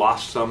battles,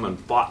 lost some, and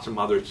fought some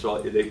others. So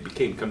they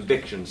became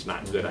convictions,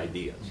 not good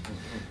ideas.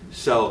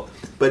 So,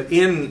 but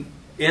in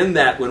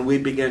that, when we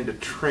began to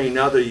train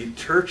other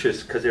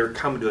churches, because they were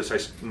coming to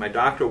us, my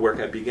doctoral work,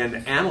 I began to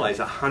analyze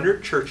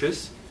 100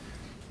 churches,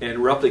 and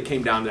roughly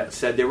came down that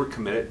said they were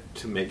committed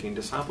to making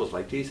disciples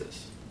like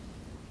Jesus.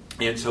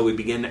 And so we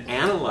began to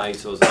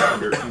analyze those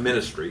 100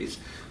 ministries.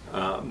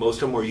 Most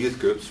of them were youth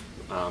groups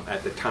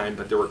at the time,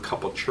 but there were a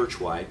couple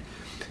church-wide.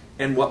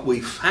 And what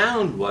we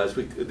found was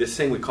this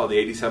thing we call the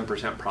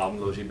 87% problem,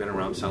 those who've been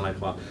around Sun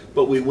Life Law.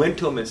 But we went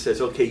to them and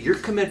says, okay, you're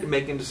committed to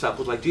making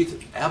disciples like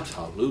Jesus.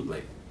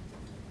 Absolutely.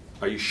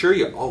 Are you sure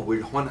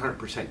we're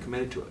 100%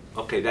 committed to it.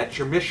 Okay, that's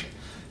your mission.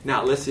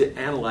 Now let's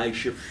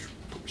analyze your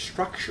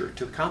structure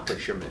to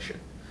accomplish your mission.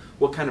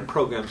 What kind of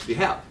programs do you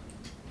have?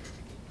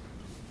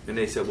 And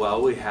they said,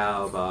 we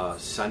have a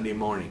Sunday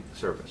morning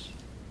service.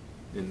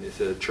 And it's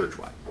a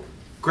church-wide.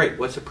 Great,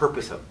 what's the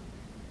purpose of it?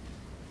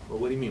 Well,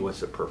 what do you mean,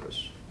 what's the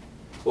purpose?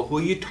 Well, who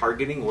are you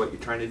targeting, what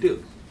you're trying to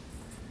do?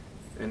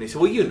 And they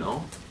said,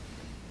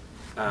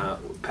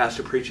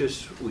 pastor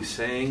preaches, we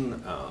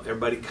sing,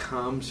 everybody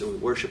comes, and we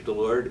worship the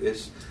Lord.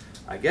 It's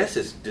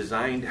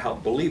designed to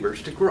help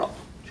believers to grow,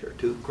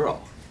 to grow.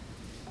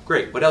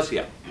 Great, what else do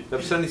you have? We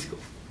have Sunday school.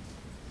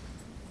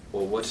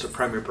 Well, what's the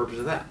primary purpose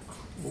of that?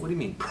 Well, what do you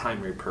mean,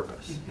 primary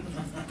purpose?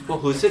 Well,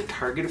 who's it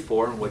targeted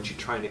for and what you're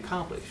trying to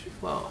accomplish?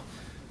 Well,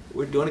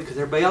 we're doing it because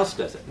everybody else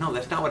does it. No,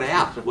 that's not what I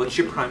asked. What's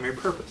your primary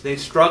purpose? They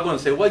struggle and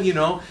say,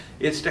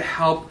 it's to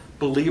help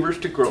believers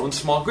to grow in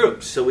small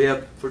groups. So we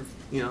have,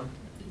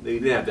 they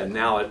didn't have that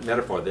now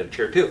metaphor, they had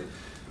chair two.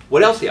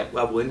 What else do you have?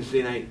 Well,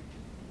 Wednesday night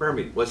prayer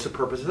meeting. What's the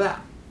purpose of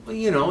that?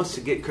 Well, it's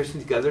to get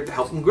Christians together to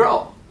help them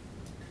grow.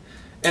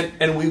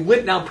 And we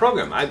went down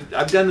program.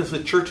 I've done this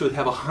with churches that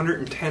have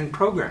 110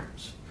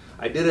 programs.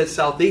 I did it at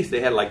Southeast.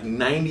 They had like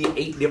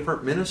 98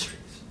 different ministries.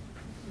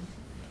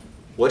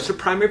 What's the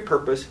primary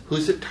purpose?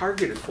 Who's it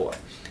targeted for?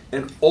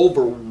 And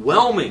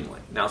overwhelmingly,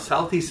 now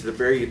Southeast is a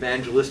very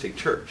evangelistic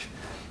church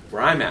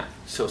where I'm at.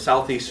 So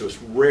Southeast was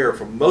rare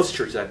for most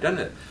churches I've done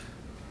it.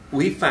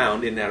 We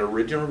found in that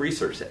original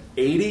research that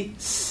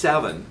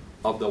 87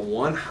 of the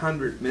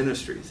 100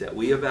 ministries that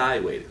we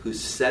evaluated who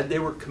said they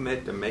were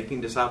committed to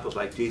making disciples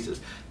like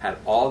Jesus had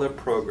all their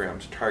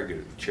programs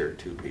targeted to chair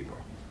two people.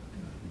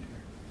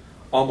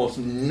 Almost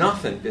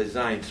nothing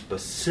designed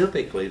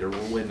specifically to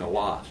win the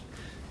lost,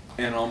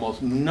 and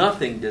almost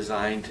nothing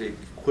designed to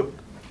equip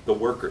the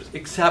workers,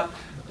 except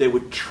they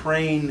would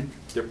train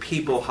their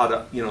people how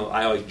to,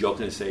 I always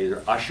jokingly say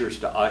they're ushers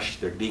to ush,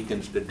 they're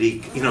deacons to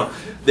deek.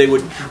 They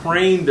would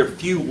train their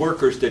few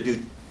workers to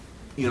do,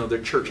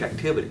 their church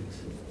activities.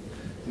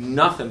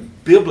 Nothing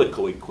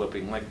biblical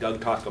equipping, like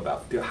Doug talked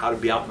about, how to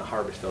be out in the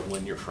harvest field and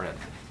win your friend.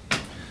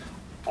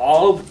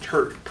 All of the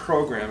church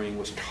programming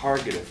was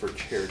targeted for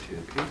chair two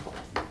people.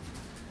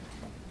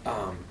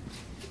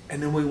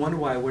 And then we wonder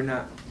why we're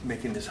not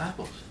making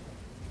disciples.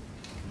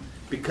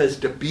 Because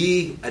to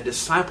be a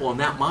disciple in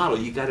that model,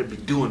 you got to be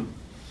doing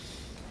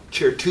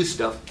chair two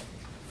stuff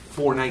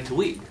 4 nights a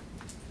week.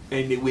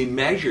 And we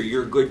measure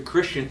you're a good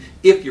Christian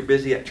if you're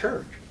busy at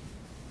church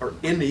or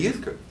in the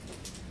youth group.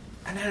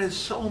 And that is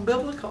so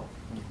unbiblical.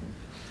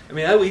 I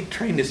mean, we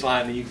train this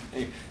line,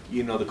 and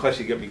the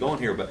question get me going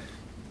here, but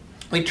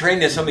we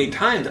trained this so many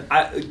times.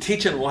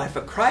 Teaching the life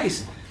of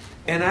Christ,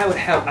 and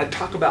I'd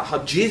talk about how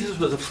Jesus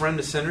was a friend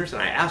of sinners,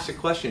 and I asked the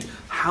question,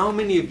 how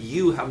many of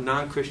you have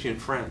non-Christian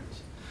friends?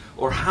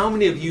 Or how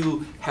many of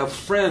you have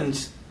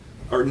friends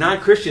or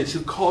non-Christians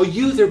who call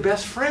you their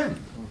best friend?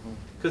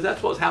 because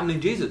that's what was happening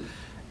to Jesus.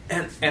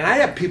 And I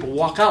have people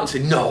walk out and say,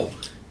 no,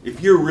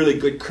 if you're a really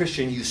good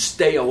Christian, you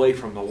stay away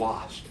from the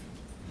lost.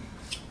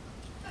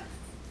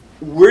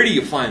 Where do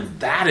you find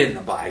that in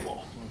the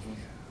Bible?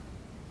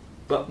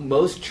 But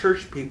most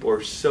church people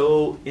are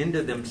so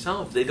into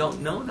themselves, they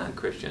don't know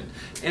non-Christians.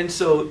 And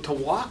so to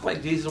walk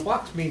like Jesus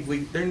walks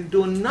means they're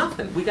doing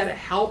nothing. We got to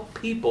help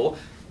people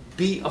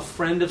be a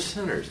friend of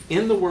sinners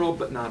in the world,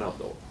 but not of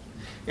the world.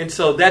 And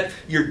so that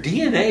your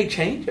DNA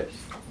changes.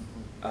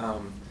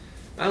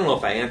 I don't know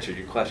if I answered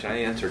your question. I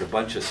answered a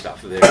bunch of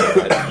stuff there.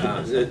 But,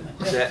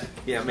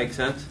 that makes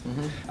sense?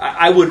 Mm-hmm.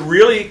 I would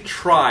really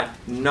try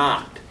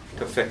not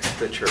to fix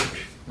the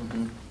church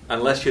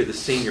unless you're the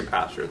senior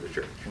pastor of the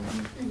church.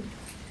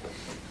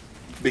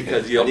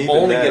 Because you'll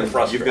only get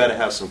frustrated. You've got to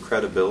have some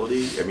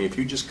credibility. I mean, if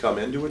you just come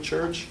into a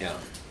church,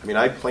 I mean,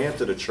 I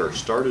planted a church,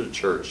 started a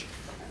church,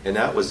 and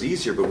that was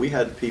easier. But we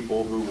had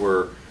people who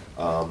were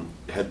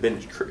had been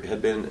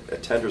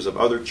attenders of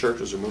other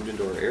churches or moved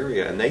into our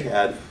area, and they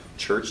had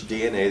church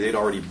DNA. They'd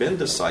already been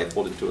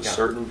discipled into a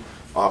certain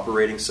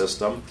operating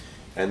system,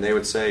 and they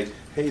would say,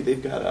 hey,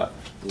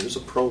 there's a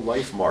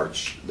pro-life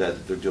march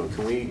that they're doing.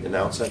 Can we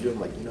announce that to them?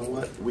 Like, you know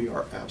what? We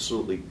are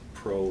absolutely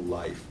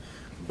pro-life,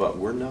 but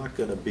we're not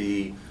going to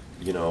be,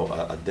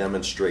 a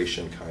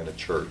demonstration kind of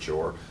church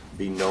or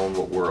be known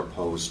what we're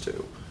opposed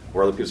to.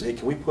 Or other people say, hey,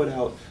 can we put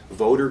out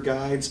voter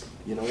guides?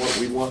 You know what?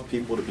 We want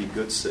people to be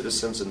good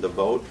citizens and to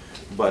vote.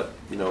 But,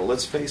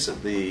 let's face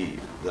it, the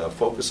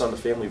focus on the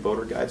family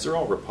voter guides, they're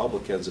all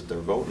Republicans that they're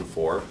voting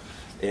for.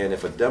 And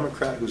if a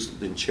Democrat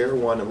who's in chair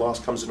one and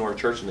lost comes into our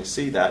church and they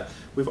see that,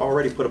 we've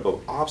already put up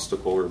an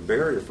obstacle or a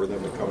barrier for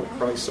them to come to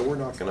Christ. So we're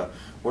not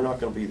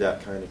gonna be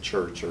that kind of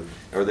church.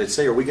 Or they'd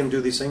say, are we going to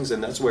do these things?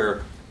 And that's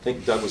where I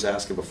think Doug was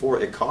asking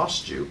before. It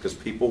costs you because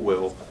people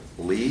will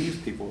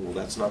leave. People, well,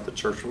 that's not the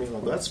church for me.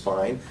 Well, that's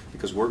fine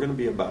because we're going to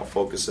be about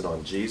focusing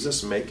on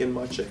Jesus, making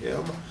much of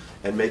Him,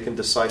 and making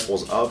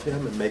disciples of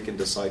Him and making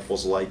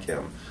disciples like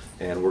Him.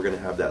 And we're going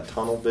to have that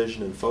tunnel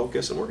vision and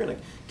focus, and we're going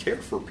to care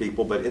for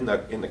people, but in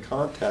the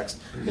context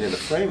and in the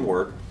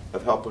framework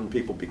of helping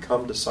people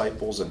become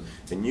disciples and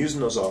using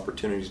those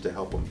opportunities to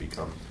help them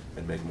become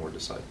and make more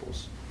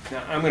disciples.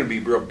 Now, I'm going to be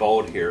real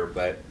bold here,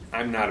 but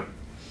I'm not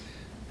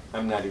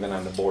even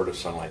on the board of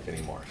Sun Life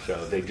anymore.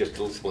 So they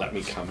just let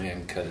me come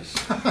in because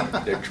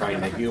they're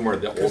trying to humor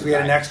the old guy. Because we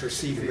had an extra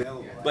seat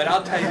available. But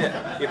I'll tell you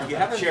that if you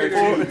haven't figured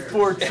it out,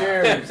 4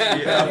 chairs.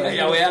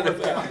 we had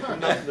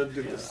nothing to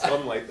do with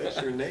Sun Life.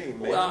 That's your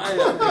name, man.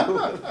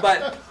 Well,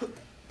 but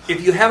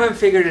if you haven't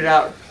figured it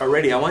out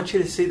already, I want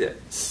you to see that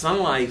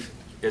Sun Life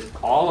is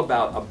all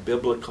about a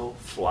biblical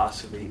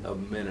philosophy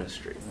of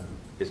ministry.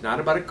 It's not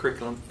about a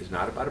curriculum. It's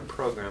not about a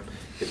program.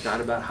 It's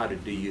not about how to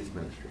do youth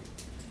ministry.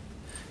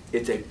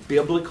 It's a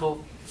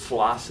biblical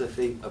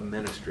philosophy of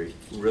ministry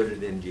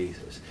rooted in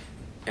Jesus.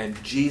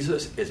 And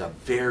Jesus is a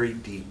very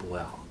deep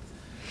well.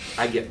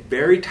 I get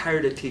very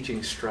tired of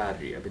teaching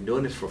strategy. I've been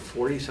doing this for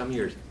 40-some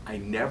years. I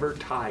never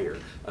tire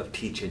of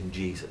teaching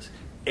Jesus.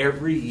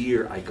 Every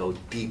year I go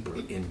deeper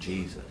in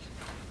Jesus.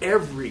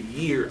 Every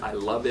year I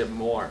love Him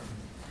more.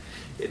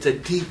 It's a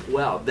deep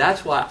well.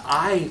 That's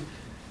why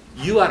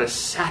you ought to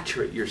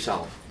saturate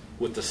yourself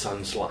with the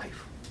Son's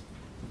life.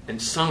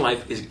 And Sun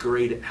Life is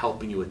great at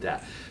helping you with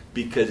that.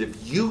 Because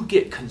if you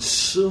get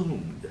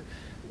consumed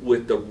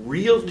with the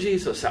real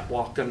Jesus that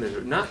walked on this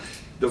earth, not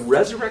the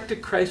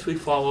resurrected Christ we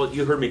follow,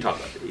 you heard me talk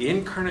about the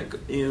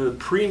incarnate, the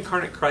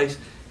pre-incarnate Christ,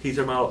 He's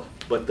our model.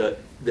 But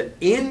the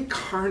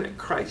incarnate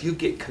Christ, you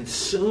get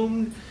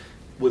consumed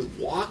with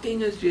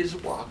walking as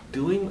Jesus walked,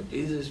 doing what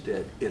Jesus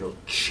did, it'll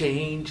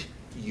change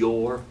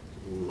your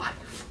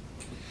life.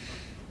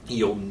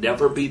 You'll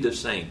never be the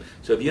same.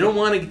 So if you don't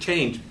want to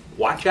change,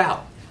 watch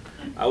out.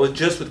 I was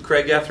just with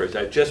Craig Etheridge.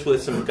 I was just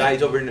with some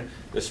guys over in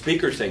the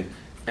speakers thing,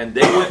 and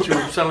they went through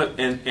some,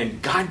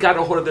 and God got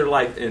a hold of their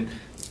life. And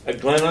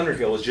Glenn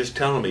Underhill was just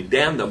telling me,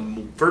 Dan,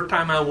 the first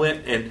time I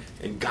went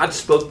and God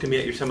spoke to me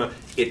at your seminar,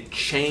 it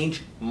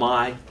changed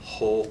my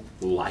whole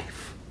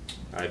life.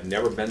 I've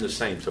never been the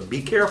same. So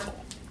be careful.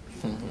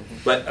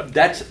 But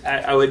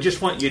I would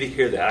just want you to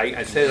hear that.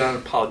 I say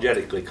that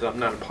unapologetically because I'm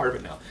not a part of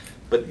it now.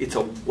 But it's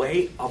a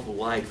way of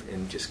life,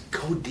 and just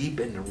go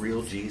deep into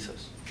real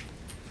Jesus.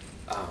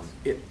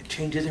 It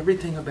changes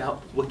everything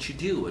about what you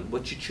do and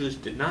what you choose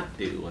to not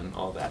do and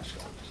all that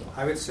stuff. So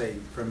I would say,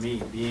 for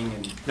me, being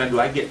in... Now, do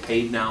I get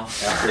paid now?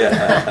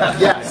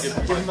 Yes.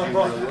 Give him a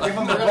book. Give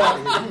him a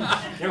book.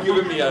 You're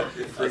giving me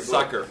a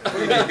sucker.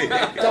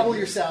 Double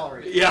your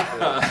salary. Yeah.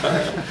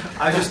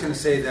 I was just going to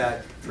say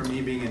that for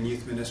me, being in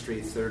youth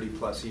ministry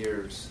 30-plus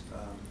years,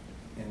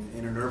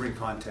 in an urban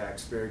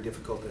context, very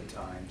difficult at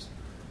times,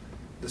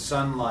 the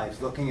Sun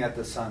life, looking at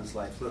the Son's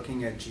life,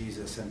 looking at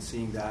Jesus and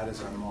seeing that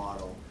as our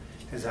model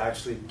has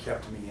actually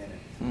kept me in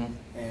it.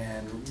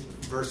 And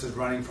versus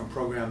running from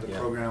program to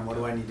program, what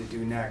do I need to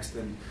do next?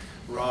 And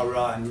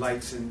rah-rah and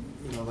lights and,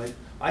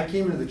 I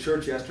came into the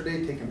church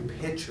yesterday taking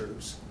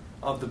pictures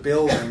of the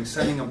building,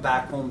 sending them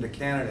back home to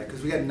Canada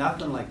because we had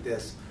nothing like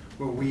this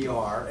where we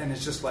are, and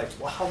it's just like,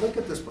 wow, look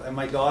at this. And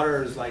my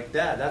daughter is like,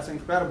 Dad, that's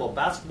incredible.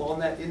 Basketball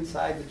net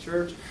inside the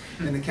church,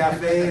 and the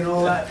cafe and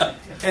all that.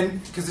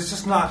 And because it's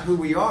just not who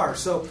we are.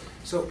 So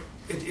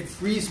it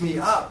frees me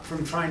up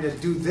from trying to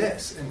do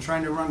this and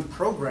trying to run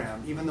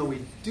program, even though we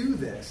do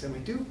this and we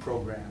do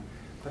program.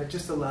 But it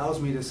just allows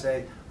me to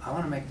say, I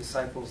want to make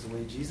disciples the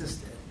way Jesus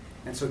did.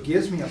 And so it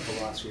gives me a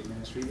philosophy of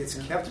ministry. It's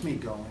kept me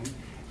going.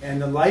 And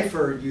the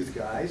Lifer youth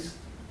guys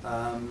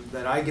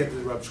that I get to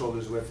rub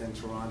shoulders with in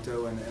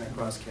Toronto and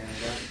across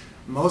Canada,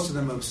 most of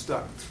them have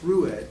stuck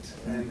through it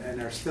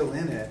and are still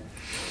in it.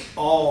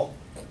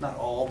 Not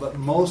all, but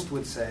most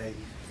would say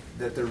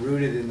that they're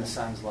rooted in the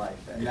Son's life.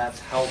 And that's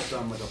helped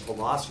them with a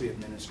philosophy of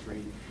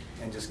ministry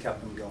and just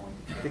kept them going.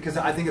 Because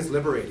I think it's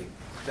liberating.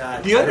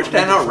 Do you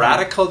understand how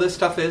radical this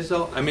stuff is,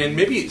 though? I mean,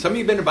 maybe some of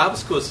you have been to Bible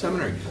school or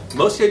seminary.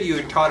 Most of you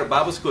are taught at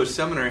Bible school or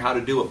seminary how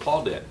to do what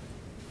Paul did.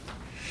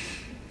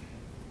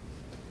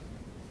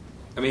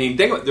 I mean,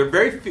 think about it. They're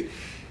very few.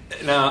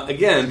 Now,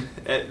 again,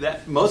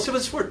 most of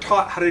us were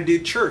taught how to do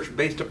church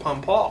based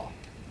upon Paul.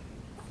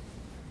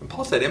 And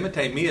Paul said,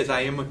 imitate me as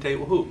I imitate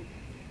who?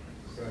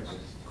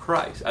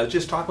 Christ. I was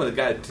just talking with a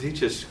guy that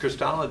teaches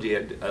Christology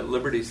at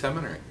Liberty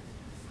Seminary.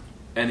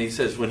 And he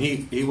says when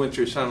he went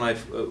through Sun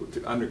Life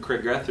under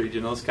Craig Guthrie, you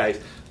know those guys,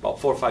 about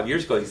 4 or 5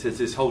 years ago, he says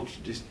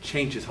just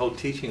changed his whole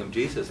teaching of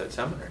Jesus at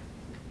seminary.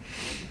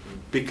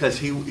 Because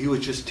he was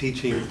just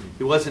teaching,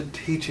 he wasn't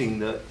teaching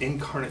the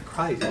incarnate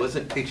Christ. He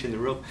wasn't teaching the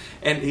real.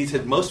 And he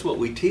said most of what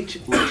we teach,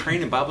 we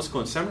train in Bible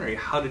school and seminary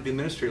how to do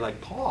ministry like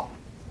Paul.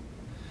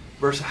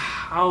 Versus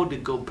how to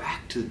go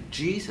back to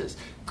Jesus.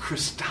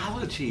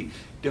 Christology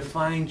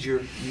defines your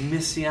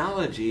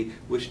missiology,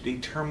 which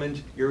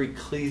determines your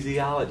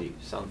ecclesiology.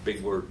 Sounds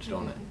big words,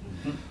 don't it?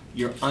 Mm-hmm.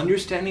 Your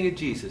understanding of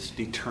Jesus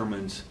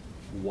determines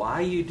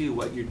why you do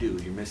what you do,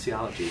 your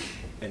missiology,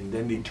 and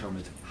then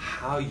determines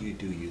how you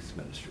do youth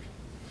ministry.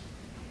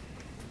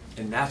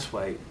 And that's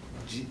why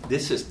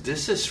this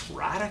is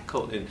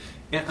radical. And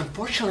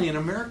unfortunately, in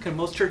America, in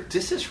most churches,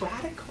 this is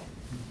radical.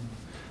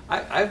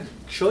 I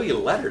show you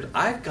letters.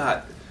 I've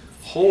got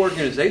whole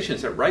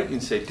organizations that write you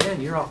and say, Dan,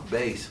 you're off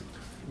base.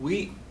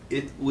 We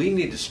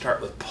need to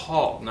start with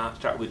Paul, not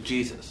start with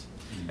Jesus.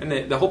 And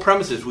the whole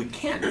premise is we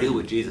can't do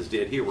what Jesus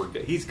did here.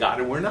 He's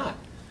God and we're not.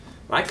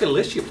 I could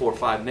list you 4 or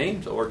 5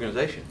 names of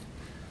organizations.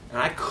 And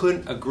I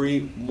couldn't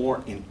agree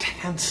more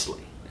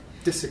intensely.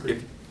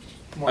 Disagree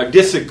more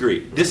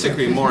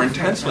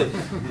intensely.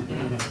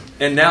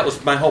 And that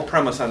was my whole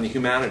premise on the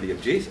humanity of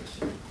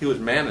Jesus. He was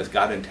man as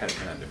God intended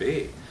him to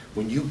be.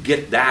 When you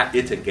get that,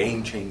 it's a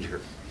game changer.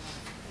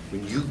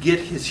 When you get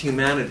his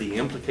humanity, the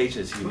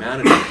implication is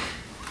humanity,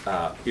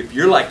 if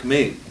you're like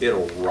me,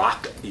 it'll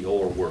rock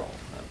your world.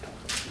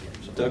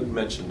 Doug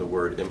mentioned the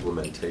word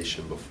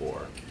implementation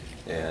before.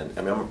 And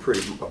I mean, I'm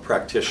a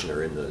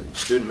practitioner in the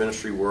student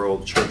ministry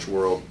world, church,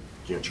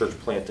 church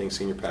planting,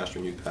 senior pastor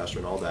and youth pastor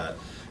and all that.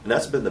 And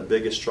that's been the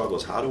biggest struggle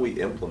is how do we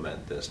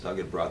implement this? Doug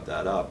had brought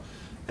that up.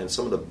 And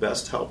some of the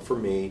best help for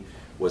me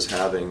was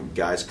having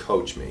guys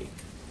coach me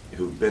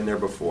who've been there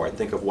before. I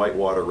think of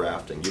whitewater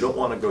rafting. You don't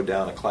want to go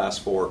down a class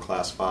 4 or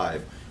class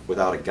 5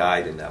 without a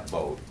guide in that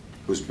boat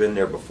who's been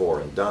there before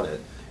and done it.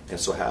 And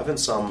so having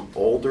some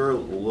older, a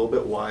little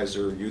bit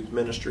wiser youth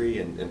ministry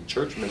and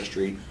church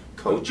ministry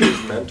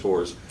coaches,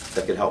 mentors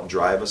that could help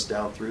drive us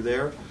down through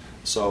there.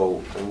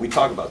 So when we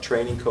talk about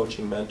training,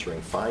 coaching,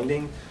 mentoring,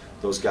 finding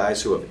those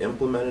guys who have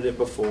implemented it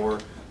before,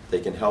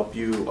 they can help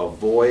you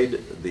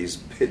avoid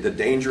the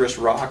dangerous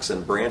rocks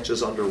and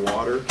branches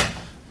underwater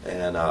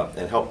and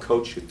help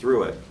coach you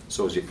through it.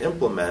 So as you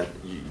implement,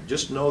 you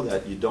just know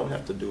that you don't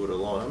have to do it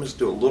alone. I'm going to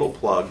do a little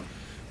plug.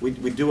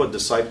 We do a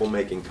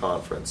disciple-making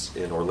conference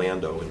in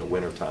Orlando in the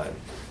wintertime.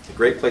 It's a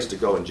great place to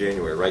go in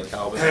January, right,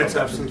 Calvin? It's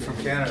absolutely from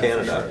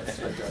Canada.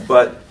 Sure.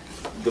 But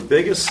the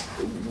biggest,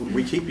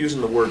 we keep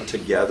using the word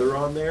together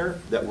on there,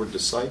 that we're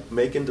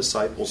making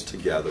disciples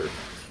together,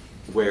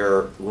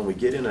 where when we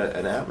get in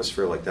an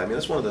atmosphere like that, I mean,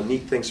 that's one of the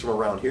neat things from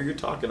around here. You're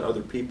talking to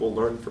other people,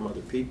 learning from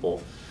other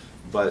people.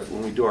 But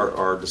when we do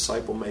our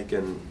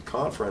disciple-making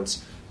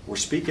conference, we're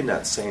speaking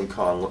that same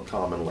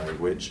common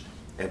language,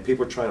 and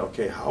people are trying,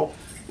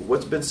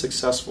 what's been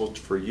successful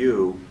for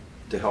you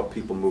to help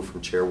people move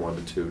from chair 1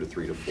 to 2 to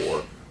 3 to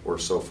 4 or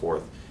so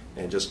forth,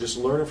 and just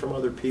learning from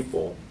other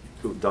people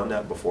who've done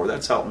that before.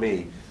 That's helped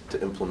me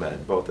to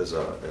implement, both as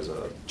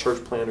a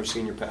church planter,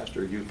 senior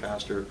pastor, youth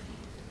pastor.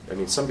 I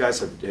mean, some guys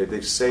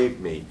they've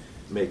saved me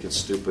making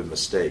stupid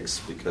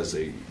mistakes because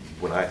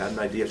when I had an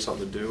idea of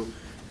something to do,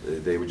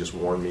 they would just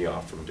warn me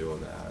off from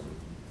doing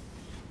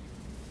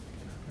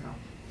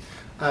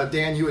that.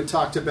 Dan, you had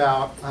talked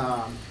about,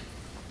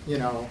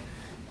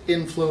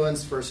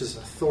 influence versus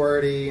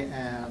authority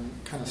and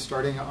kind of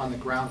starting on the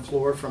ground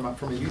floor from a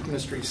youth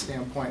ministry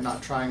standpoint,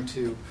 not trying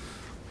to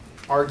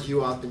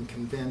argue up and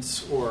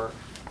convince or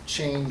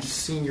change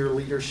senior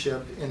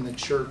leadership in the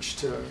church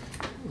to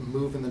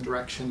move in the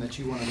direction that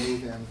you want to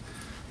move in.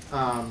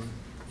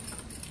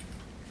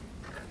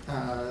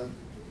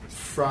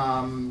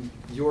 From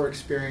your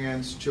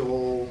experience,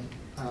 Joel,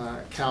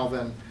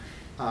 Calvin,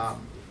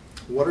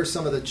 what are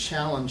some of the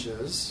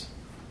challenges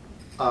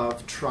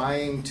of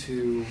trying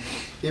to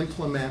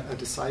implement a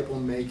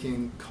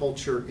disciple-making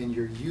culture in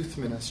your youth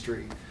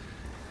ministry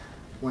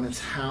when it's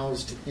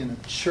housed in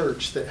a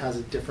church that has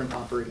a different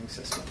operating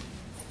system?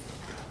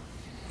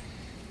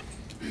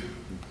 You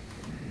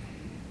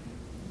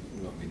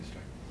want me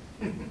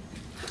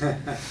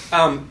to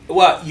start?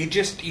 Well, you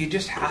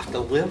just have to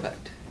live it.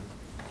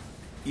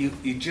 You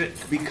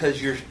just,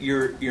 because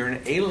you're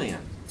an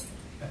alien.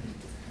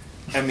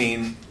 I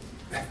mean,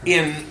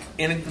 now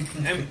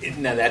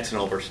that's an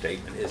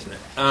overstatement, isn't it?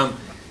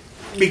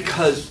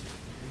 Because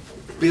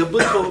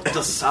biblical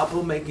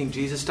disciple-making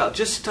Jesus style,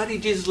 just study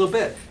Jesus a little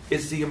bit,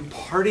 is the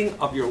imparting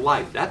of your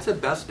life. That's the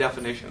best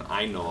definition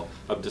I know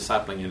of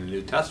discipling in the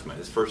New Testament.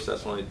 It's 1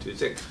 Thessalonians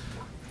 2:6.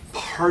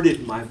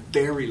 Imparted my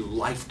very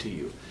life to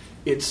you.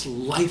 It's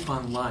life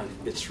on life.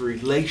 It's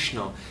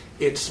relational.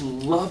 It's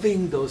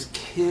loving those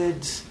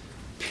kids,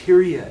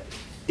 period.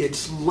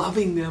 It's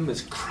loving them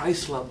as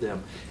Christ loved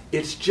them.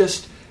 It's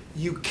just,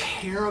 you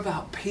care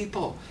about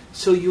people,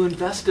 so you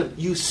invest them.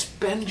 You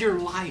spend your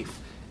life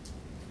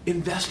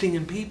investing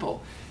in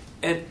people.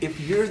 And if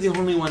you're the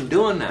only one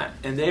doing that,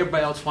 and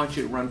everybody else wants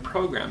you to run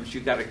programs,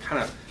 you've got to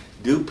kind of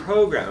do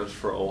programs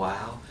for a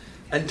while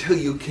until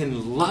you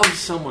can love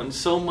someone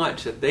so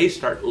much that they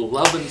start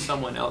loving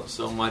someone else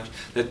so much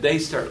that they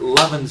start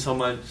loving so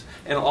much,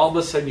 and all of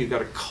a sudden you've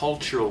got a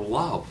culture of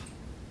love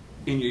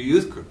in your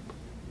youth group.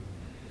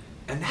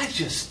 And that's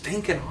just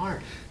stinking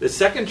hard. The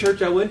second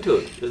church I went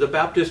to was a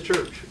Baptist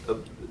church.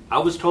 I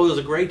was told it was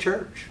a great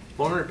church,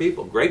 400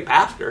 people, great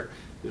pastor.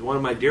 He was one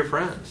of my dear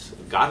friends,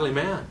 a godly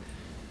man.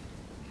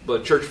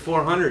 But church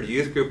 400,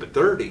 youth group of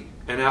 30.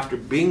 And after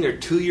being there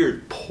 2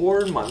 years,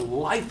 pouring my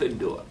life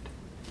into it,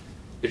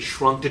 it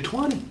shrunk to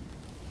 20.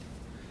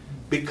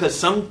 Because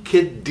some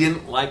kid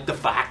didn't like the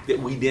fact that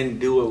we didn't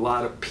do a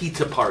lot of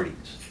pizza parties.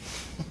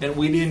 And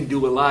we didn't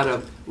do a lot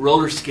of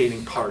roller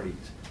skating parties.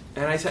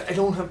 And I said, I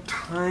don't have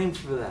time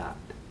for that.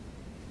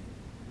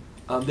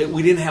 That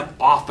we didn't have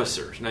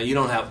officers. Now you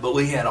don't have, but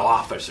we had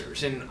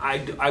officers. And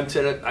I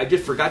said, I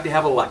just forgot to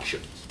have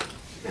elections.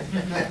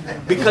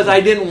 Because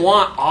I didn't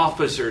want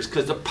officers,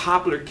 because the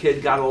popular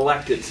kid got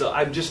elected. So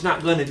I'm just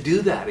not going to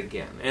do that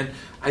again. And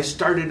I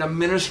started a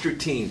ministry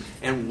team.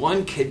 And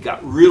one kid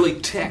got really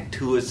ticked,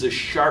 who was the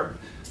sharp,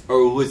 or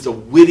who was the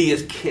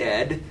wittiest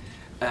kid,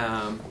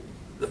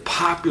 the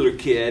popular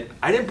kid.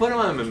 I didn't put him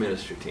on my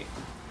ministry team.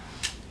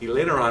 He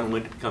later on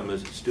went to become a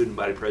student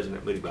body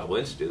president at Moody Bible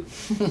Institute.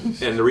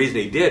 And the reason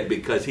he did,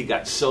 because he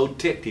got so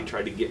ticked, he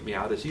tried to get me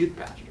out as youth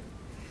pastor,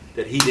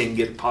 that he didn't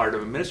get part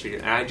of a ministry.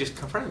 And I just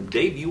confronted him,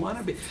 Dave, you want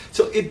to be?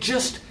 So it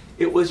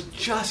was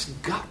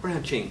just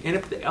gut-wrenching. And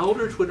if the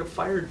elders would have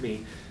fired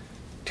me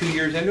 2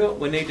 years into it,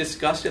 when they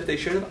discussed if they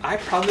should have, I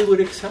probably would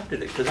have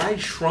accepted it, because I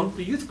shrunk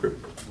the youth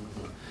group.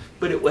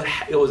 But it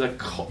was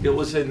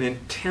an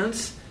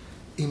intense,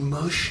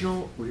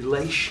 emotional,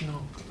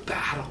 relational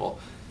battle.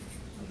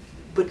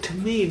 But to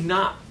me,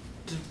 not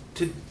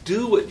to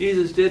do what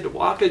Jesus did, to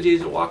walk as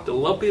Jesus walked, to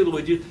love people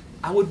with you,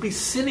 I would be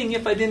sinning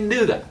if I didn't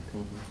do that.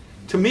 Mm-hmm.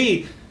 To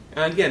me,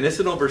 and again, this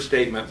is an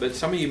overstatement, but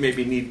some of you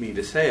maybe need me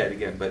to say it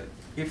again, but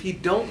if you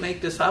don't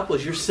make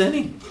disciples, you're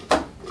sinning.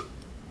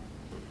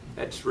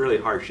 That's really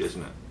harsh,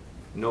 isn't it?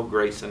 No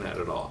grace in that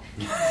at all.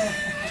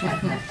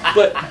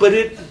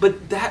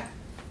 but that,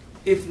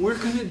 if we're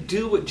going to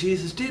do what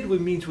Jesus did, it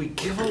means we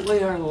give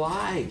away our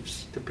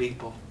lives to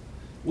people.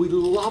 We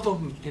love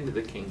them into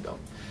the kingdom.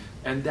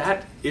 And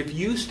that, if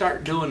you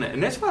start doing that,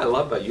 and that's what I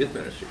love about youth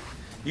ministry.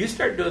 You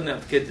start doing that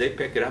with kids, they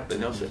pick it up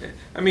and they'll say,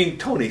 I mean,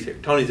 Tony's here.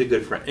 Tony's a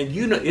good friend. And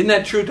you know, isn't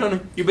that true, Tony?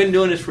 You've been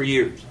doing this for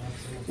years.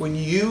 When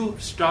you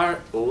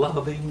start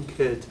loving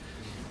kids,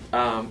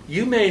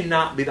 you may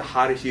not be the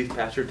hottest youth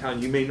pastor in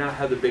town. You may not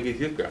have the biggest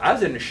youth group. I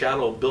was in the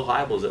shadow of Bill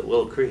Hybels at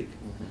Willow Creek.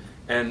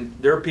 And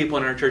there are people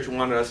in our church who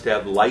wanted us to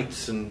have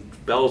lights and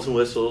bells and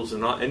whistles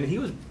and all. And he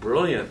was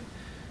brilliant.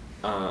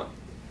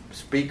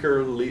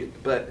 Speaker,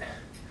 but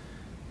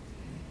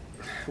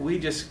we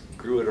just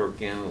grew it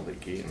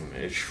organically, and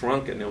it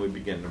shrunk, and then we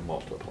began to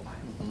multiply.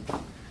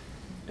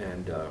 Mm-hmm.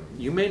 And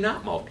you may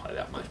not multiply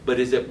that much, but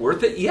is it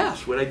worth it?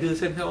 Yes. Would I do the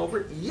same thing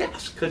over?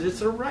 Yes, because it's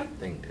the right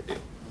thing to do.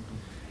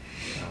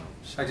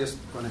 I just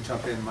want to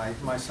jump in.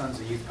 My son's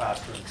a youth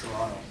pastor in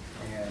Toronto,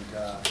 and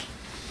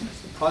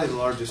probably the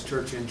largest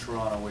church in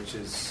Toronto, which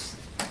is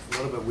a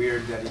little bit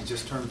weird that he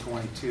just turned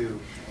 22,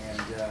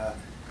 and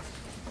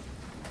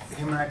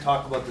him and I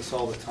talk about this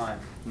all the time,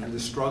 and the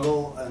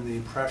struggle and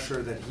the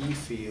pressure that he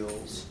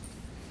feels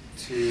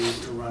to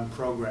run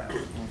programs.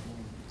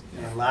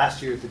 And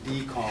last year at the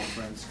D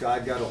conference,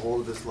 God got a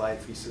hold of his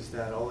life. He says,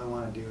 Dad, all I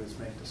want to do is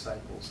make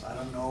disciples. I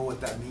don't know what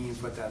that means,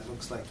 what that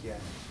looks like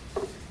yet.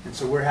 And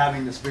so we're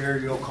having this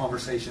very real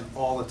conversation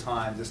all the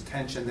time, this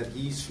tension that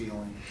he's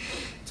feeling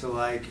to,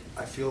 like,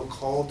 I feel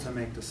called to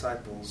make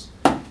disciples,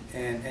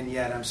 and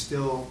yet I'm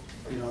still,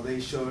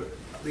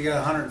 they got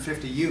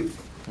 150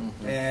 youth.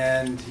 Mm-hmm.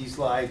 And he's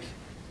like,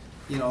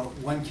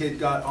 one kid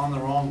got on the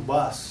wrong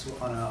bus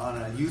on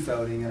a youth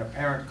outing, and a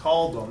parent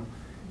called them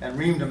and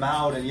reamed them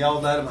out and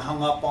yelled at them,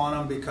 hung up on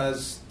them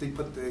because they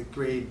put the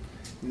grade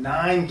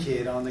 9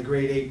 kid on the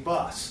grade 8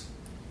 bus.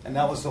 And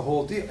that was the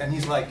whole deal. And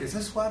he's like, is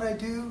this what I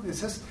do?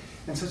 Is this?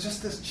 And so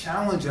just this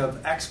challenge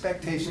of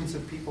expectations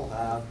that people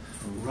have,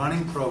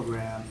 running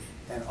program,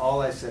 and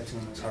all I said to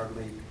him is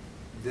hardly,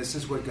 this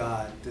is what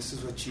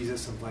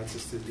Jesus invites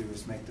us to do,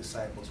 is make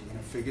disciples. We're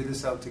going to figure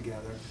this out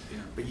together,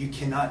 but you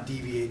cannot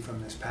deviate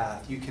from this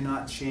path. You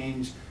cannot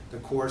change the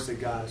course that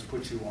God has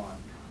put you on.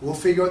 We'll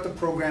figure out the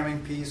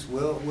programming piece.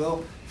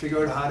 We'll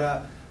figure out how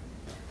to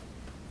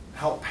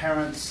help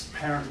parents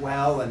parent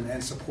well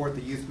and support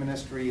the youth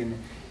ministry.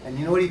 And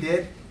you know what he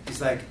did?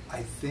 He's like,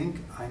 I think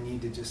I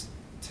need to just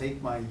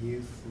take my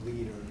youth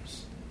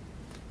leaders,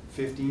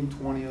 15,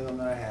 20 of them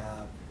that I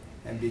have,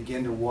 and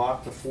begin to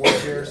walk the 4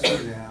 chairs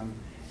through them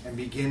and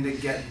begin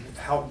to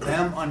help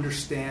them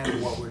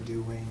understand what we're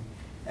doing.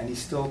 And he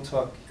said,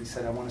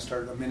 I want to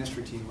start a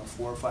ministry team of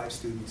 4 or 5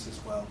 students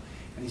as well.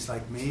 And he's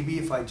like, maybe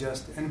if I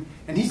just, and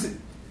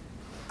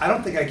I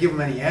don't think I give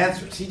him any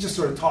answers. He just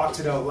sort of talks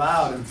it out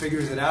loud and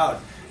figures it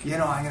out.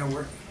 I'm going to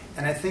work.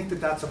 And I think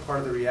that that's a part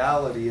of the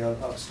reality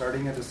of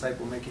starting a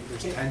disciple making.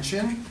 There's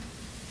tension,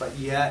 but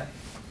yet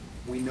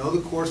we know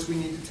the course we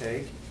need to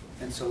take,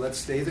 and so let's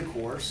stay the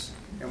course,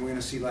 and we're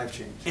going to see life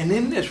change. And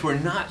in this, we're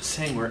not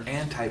saying we're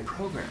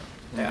anti-program.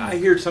 I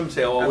hear some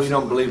say, we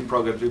don't believe in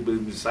programs, we believe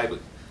in disciples.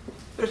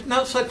 There's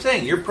no such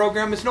thing. Your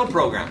program is no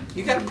program.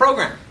 You got a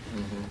program.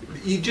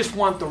 You just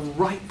want the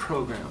right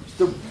programs.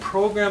 The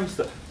programs,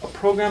 a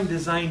program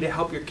designed to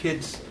help your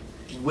kids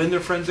win their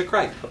friends of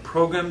Christ. A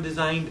program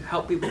designed to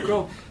help people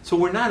grow. So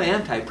we're not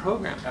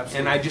anti-program. Absolutely.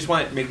 And I just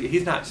want to make it,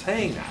 he's not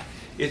saying that.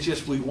 It's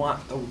just we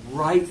want the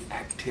right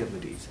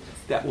activities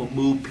that will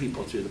move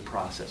people through the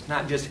process.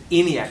 Not just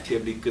any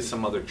activity because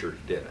some other church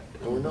did it.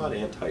 And we're not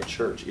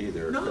anti-church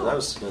either. No. I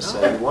was going to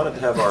say, we wanted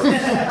to have our...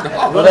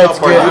 Well, that's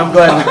good. I'm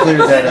glad we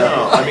cleared that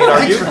up. I mean,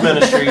 our youth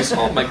ministries,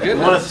 Oh my goodness. we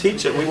want to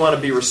teach it. We want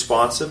to be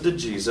responsive to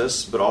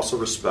Jesus, but also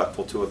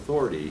respectful to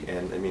authority.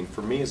 And, I mean,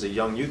 for me as a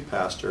young youth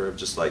pastor,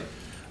 just like,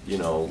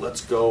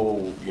 let's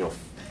go,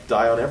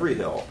 die on every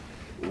hill.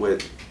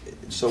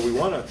 So we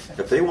want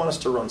to, if they want us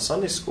to run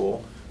Sunday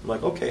school, I'm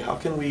like, okay, how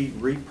can we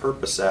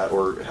repurpose that,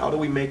 or how do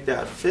we make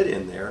that fit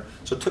in there?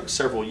 So it took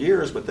several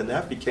years, but then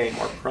that became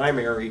our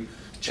primary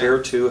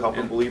chair 2,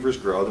 helping believers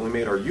grow. Then we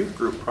made our youth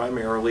group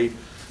primarily,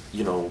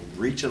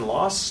 reach and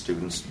lost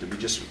students to be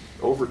just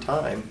over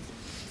time.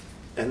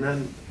 And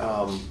then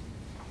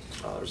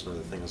there's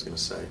another thing I was going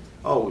to say.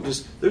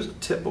 There's a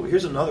tip.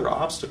 Here's another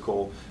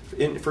obstacle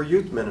for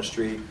youth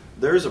ministry.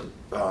 There's a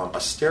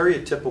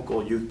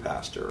stereotypical youth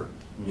pastor.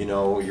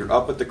 You're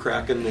up at the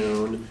crack of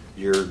noon.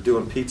 You're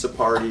doing pizza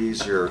parties.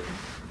 That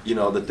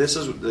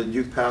the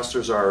youth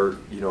pastors are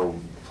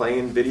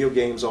playing video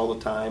games all the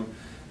time.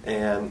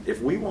 And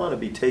if we want to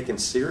be taken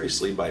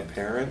seriously by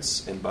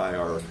parents and by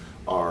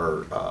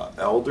our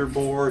elder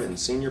board and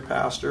senior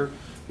pastor,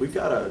 we've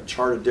got to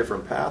chart a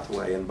different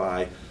pathway. And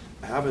by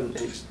having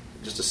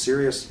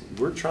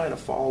we're trying to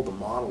follow the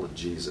model of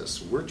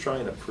Jesus. We're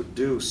trying to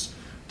produce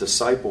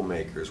disciple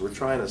makers. We're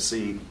trying to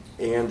see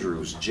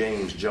Andrews,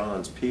 James,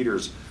 Johns,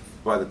 Peters,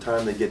 by the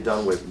time they get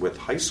done with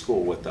high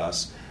school with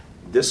us.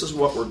 This is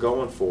what we're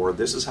going for.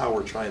 This is how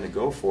we're trying to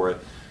go for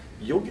it.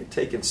 You'll get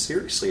taken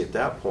seriously at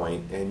that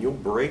point, and you'll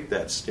break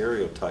that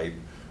stereotype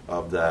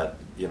of that,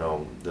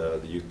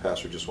 the youth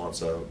pastor just wants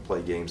to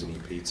play games and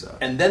eat pizza.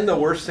 And then the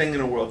worst thing in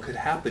the world could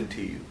happen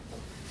to you.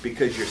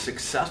 Because you're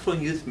successful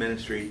in youth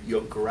ministry,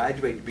 you'll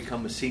graduate to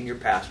become a senior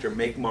pastor,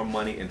 make more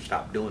money, and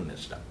stop doing this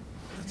stuff.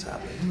 That's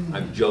happening.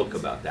 I joke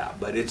about that,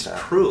 but it's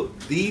true.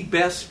 The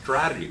best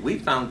strategy we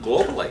found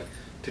globally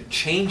to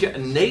change a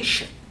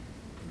nation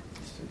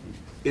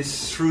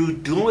is through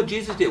doing what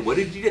Jesus did. What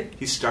did he do?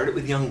 He started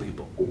with young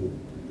people,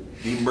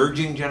 the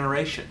emerging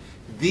generation.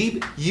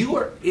 You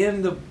are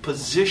in the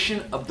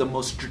position of the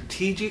most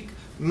strategic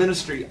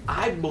ministry,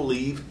 I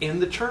believe,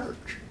 in the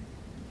church.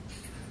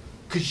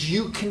 Because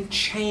you can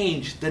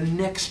change the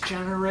next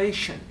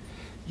generation.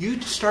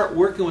 You start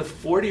working with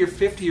 40 or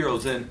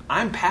 50-year-olds, and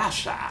I'm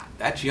past that.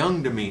 That's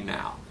young to me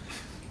now.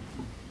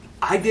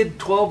 I did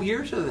 12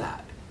 years of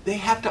that. They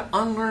have to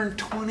unlearn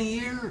 20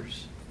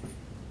 years.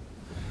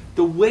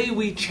 The way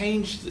we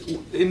change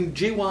in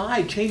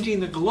GYI, changing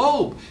the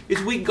globe, is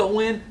we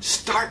go in,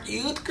 start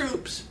youth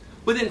groups.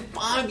 Within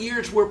 5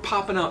 years, we're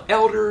popping out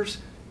elders,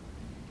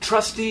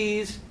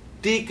 trustees,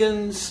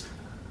 deacons,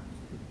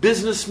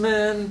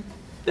 businessmen,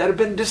 that have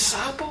been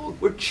discipled.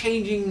 We're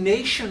changing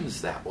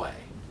nations that way.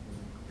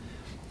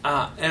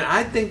 And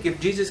I think if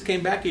Jesus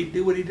came back, he'd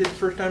do what he did the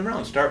first time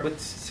around. Start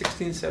with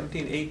 16,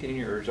 17, 18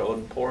 years old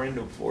and pour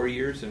into 4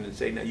 years and then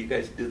say, now you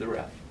guys do the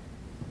rest.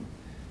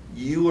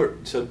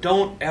 So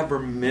don't ever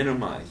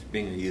minimize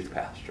being a youth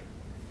pastor.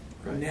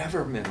 Right.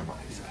 Never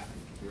minimize that.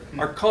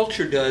 Right. Our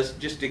culture does,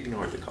 just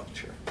ignore the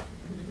culture.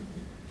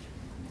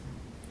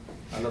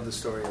 I love the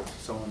story of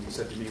someone who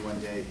said to me one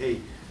day, hey,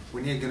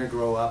 when are you going to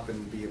grow up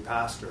and be a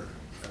pastor,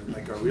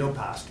 like a real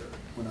pastor,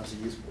 when I was a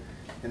youth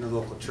in the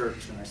local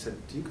church. And I said,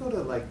 do you go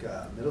to like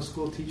a middle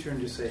school teacher and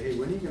just say, hey,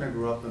 when are you going to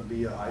grow up and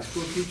be a high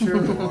school teacher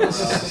or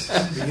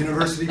a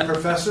university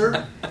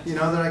professor? You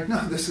know, they're like,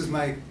 no, this is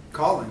my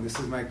calling, this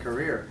is my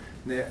career.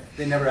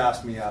 They never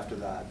asked me after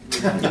that.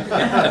 You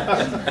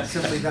know?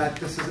 Simply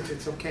that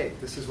it's okay.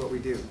 This is what we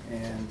do,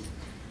 and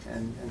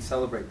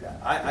celebrate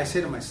that. I say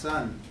to my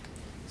son,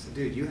 I said,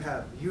 dude, you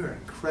are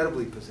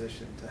incredibly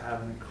positioned to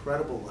have an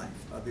incredible life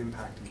of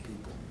impacting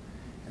people,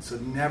 and so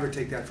never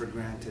take that for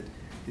granted.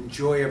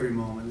 Enjoy every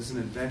moment. This is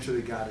an adventure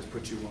that God has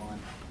put you on,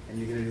 and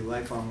you're going to do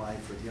life on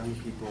life with young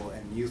people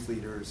and youth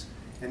leaders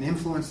and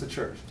influence the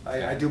church.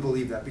 I do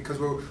believe that, because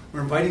we're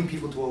inviting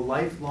people to a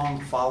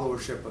lifelong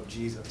followership of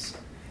Jesus.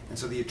 And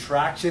so the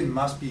attraction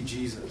must be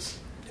Jesus,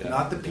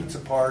 not the pizza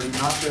party,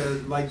 not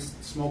the lights,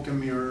 smoke and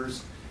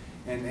mirrors.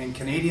 And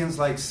Canadians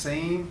like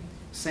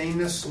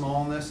sameness,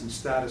 smallness, and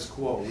status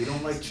quo. We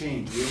don't like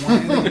change. We don't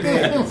want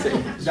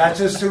anything big. That's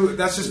just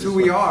who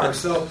we are.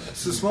 So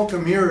smoke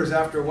and mirrors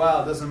after a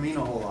while doesn't mean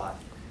a whole lot.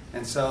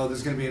 And so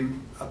there's going to be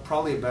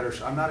probably a better.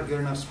 I'm not a good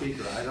enough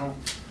speaker.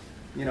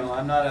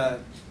 I'm not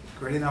a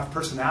great enough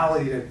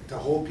personality to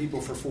hold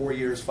people for 4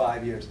 years,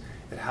 5 years.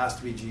 It has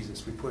to be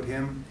Jesus. We put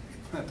him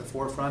at the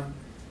forefront,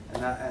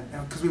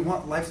 and because we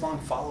want lifelong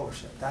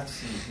followership.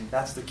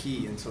 That's the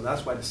key, and so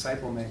that's why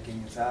disciple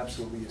making is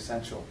absolutely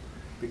essential,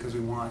 because we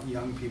want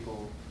young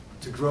people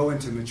to grow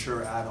into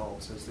mature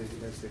adults as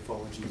they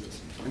follow Jesus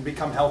and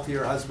become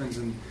healthier husbands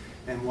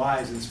and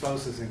wives and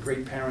spouses and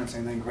great parents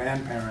and then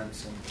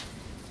grandparents and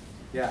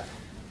yeah.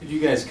 Could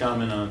you guys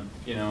comment on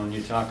when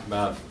you talk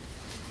about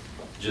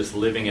just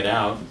living it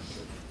out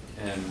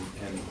and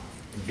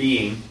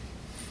being,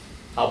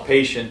 how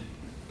patient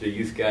the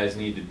youth guys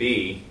need to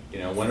be?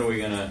 When are we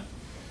going to,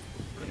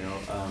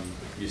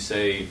 you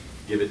say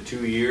give it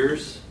 2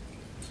 years,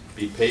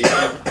 be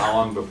patient. How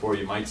long before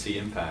you might see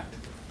impact?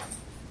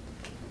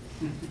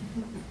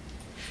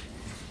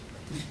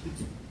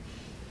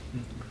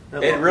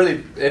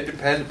 It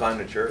depends upon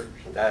the church.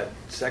 That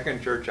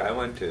second church I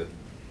went to,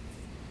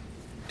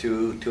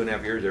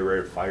 2.5 years, they were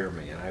ready to fire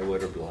me, and I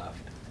would have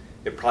left.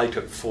 It probably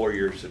took 4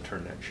 years to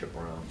turn that ship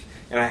around.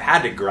 And I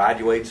had to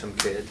graduate some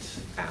kids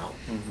out.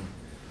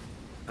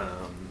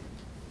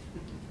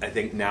 I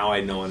think now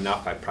I know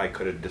enough. I probably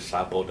could have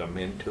discipled them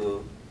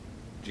into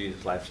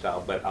Jesus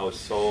lifestyle, but I was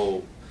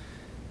so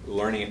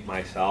learning it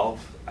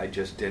myself, I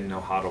just didn't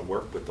know how to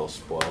work with those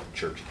spoiled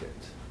church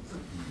kids.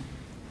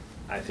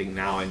 I think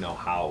now I know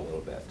how a little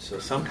bit. So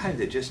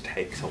sometimes it just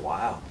takes a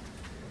while.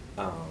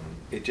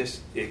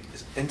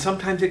 And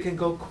sometimes it can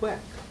go quick.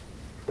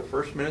 The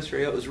first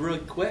ministry, it was really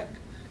quick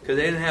because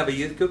they didn't have a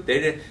youth group.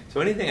 So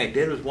anything I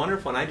did was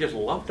wonderful, and I just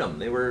loved them.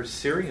 They were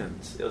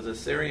Syrians. It was a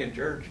Syrian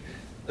church.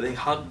 They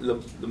hugged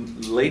the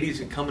ladies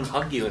would come and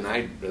hug you, and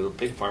I, as a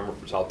pig farmer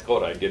from South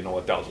Dakota, I didn't know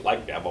what that was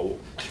like to have a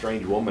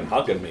strange woman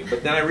hugging me.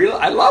 But then I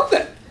realized I loved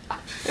it,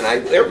 and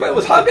everybody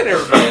was hugging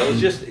everybody. It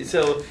was just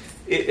so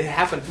it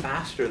happened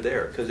faster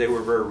there because they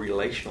were very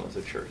relational as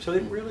a church. So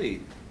it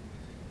really,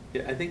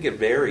 I think it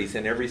varies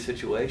in every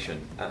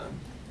situation.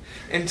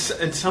 And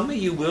some of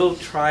you will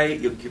try.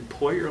 You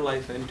pour your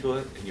life into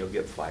it, and you'll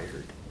get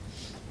fired.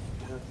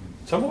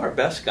 Some of our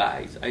best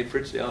guys, I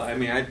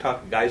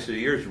talked to guys through the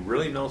years who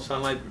really know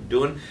Sun Life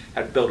doing,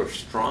 had built a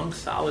strong,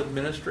 solid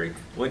ministry,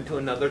 went to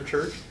another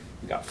church,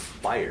 and got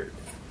fired.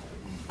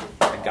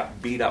 And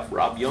got beat up.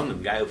 Rob Young, the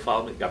guy who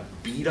followed me, got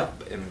beat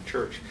up in a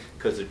church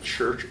because the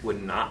church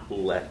would not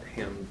let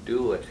him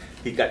do it.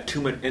 He got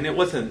too much, and it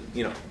wasn't,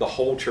 the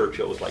whole church.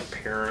 It was like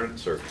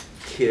parents or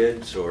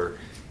kids or,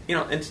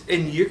 and some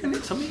of you are going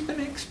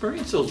to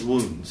experience those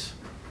wounds.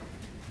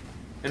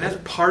 And that's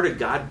part of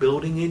God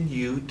building in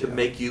you to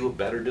make you a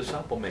better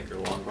disciple maker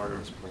long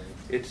run.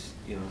 It's,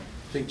 I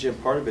think, Jim,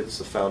 part of it's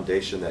the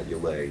foundation that you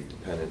lay.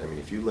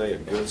 If you lay a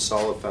good,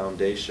 solid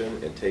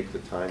foundation and take the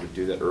time to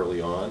do that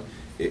early on,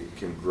 it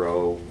can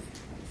grow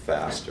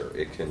faster.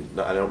 It can.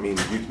 I don't mean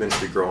youth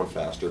ministry growing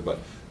faster, but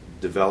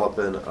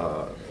developing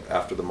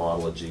after the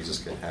model of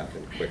Jesus can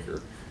happen quicker.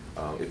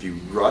 If you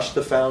rush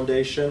the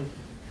foundation,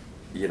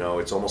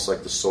 it's almost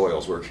like the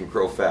soils where it can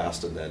grow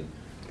fast and then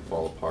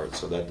fall apart.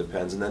 So that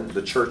depends. And then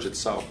the church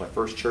itself. My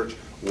first church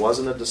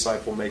wasn't a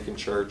disciple-making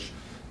church.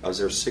 I was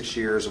there 6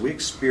 years. We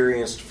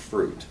experienced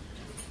fruit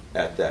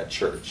at that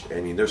church.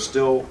 There's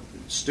still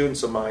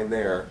students of mine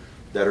there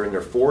that are in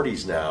their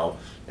 40s now,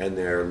 and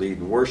they're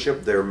leading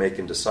worship. They're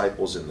making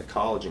disciples in the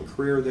college and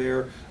career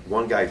there.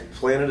 One guy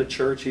planted a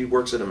church. He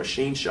works at a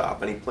machine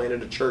shop, and he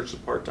planted a church as a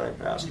part-time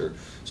pastor.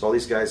 So all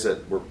these guys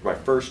that were my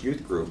first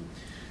youth group.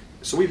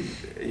 So we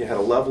had a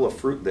level of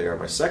fruit there.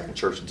 My second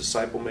church, a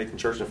disciple-making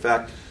church. In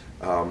fact,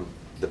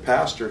 the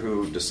pastor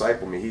who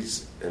discipled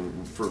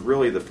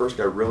me, the first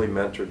guy really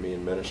mentored me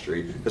in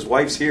ministry. His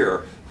wife's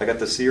here. I got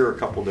to see her a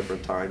couple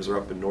different times. They're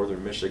up in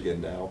northern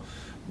Michigan now.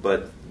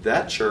 But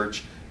that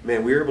church,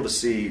 man, we were able to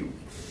see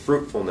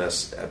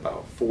fruitfulness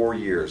about 4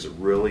 years,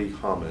 really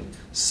humming.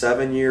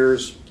 7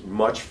 years,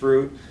 much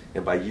fruit.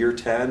 And by year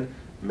 10,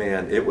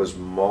 man, it was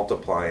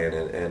multiplying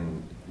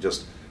and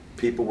just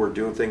people were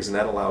doing things, and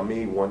that allowed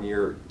me one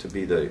year to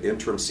be the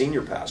interim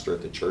senior pastor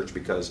at the church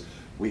because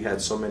we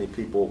had so many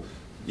people,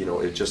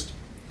 it just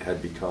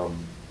had become,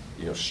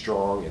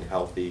 strong and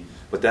healthy.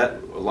 But a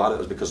lot of it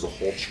was because the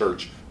whole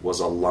church was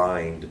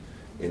aligned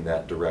in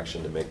that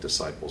direction to make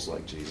disciples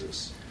like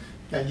Jesus.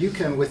 Now you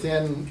can,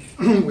 within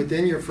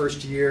your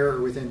first year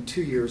or within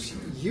 2 years,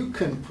 you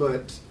can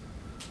put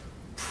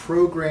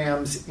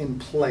programs in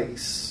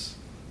place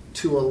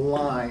to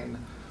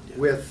align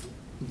with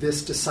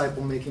this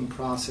disciple-making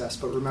process.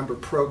 But remember,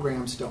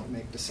 programs don't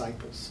make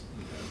disciples.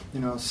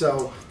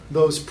 So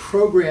those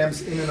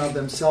programs in and of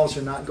themselves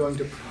are not going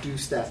to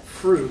produce that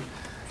fruit.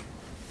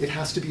 It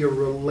has to be a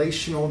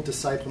relational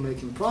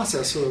disciple-making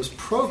process. So those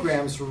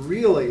programs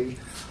really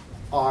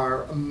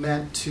are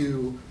meant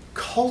to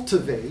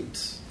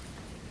cultivate,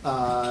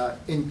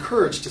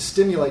 encourage, to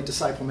stimulate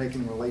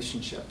disciple-making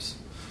relationships.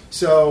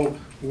 So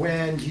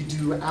when you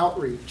do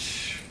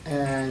outreach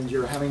and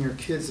you're having your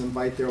kids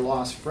invite their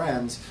lost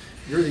friends,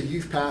 you're the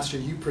youth pastor,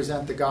 you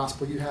present the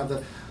gospel, you have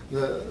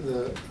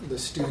the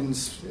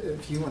students,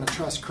 if you want to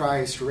trust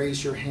Christ,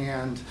 raise your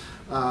hand,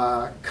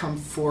 come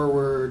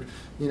forward.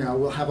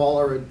 We'll have all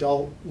our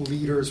adult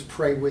leaders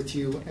pray with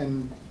you.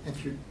 And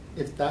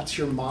if that's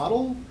your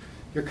model,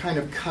 you're kind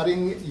of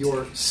cutting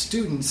your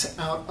students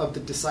out of the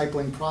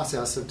discipling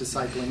process of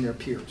discipling their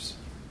peers.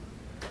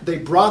 They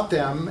brought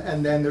them,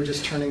 and then they're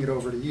just turning it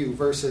over to you,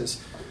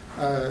 versus,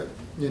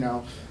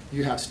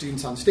 you have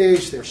students on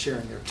stage, they're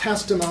sharing their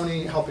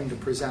testimony, helping to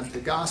present the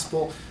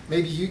gospel.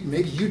 Maybe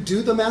you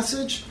do the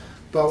message,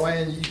 but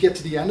when you get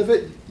to the end of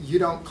it, you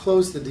don't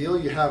close the deal.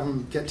 You have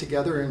them get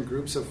together in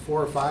groups of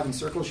 4 or 5 in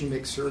circles. You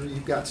make sure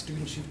you've got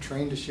students you've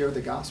trained to share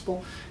the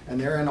gospel, and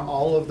they're in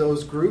all of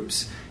those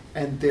groups,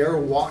 and they're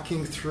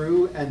walking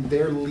through, and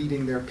they're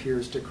leading their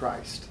peers to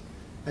Christ.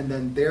 And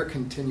then they're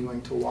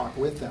continuing to walk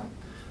with them.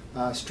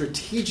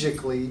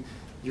 Strategically,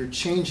 you're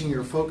changing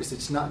your focus.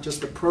 It's not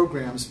just the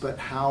programs, but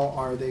how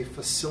are they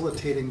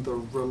facilitating the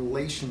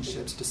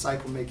relationships,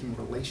 disciple-making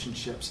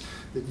relationships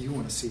that you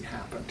want to see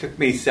happen. It took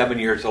me 7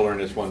 years to learn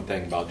this one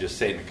thing, but I'll just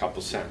say it in a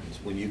couple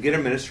sentences. When you get a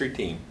ministry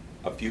team,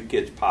 a few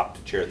kids pop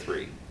to chair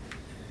 3,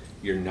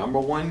 your number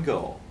one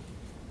goal,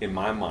 in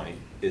my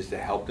mind, is to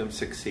help them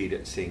succeed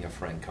at seeing a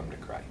friend come to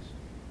Christ.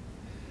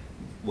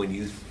 When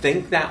you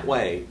think that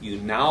way, you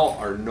now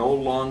are no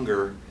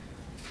longer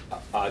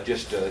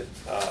just a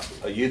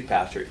youth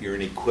pastor, you're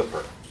an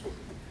equipper.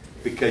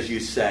 Because you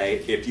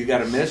say, if you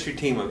got a ministry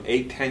team of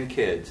 8, 10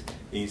 kids,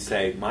 and you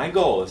say, my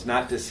goal is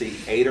not to see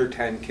 8 or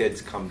 10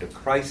 kids come to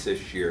Christ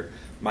this year.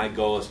 My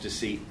goal is to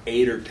see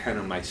 8 or 10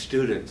 of my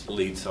students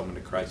lead someone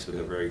to Christ for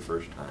the very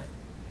first time.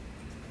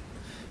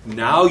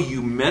 Now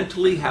you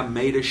mentally have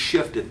made a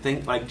shift to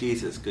think like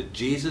Jesus, because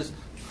Jesus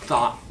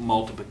thought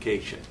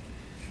multiplication.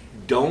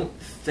 Don't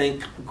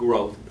think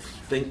growth,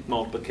 think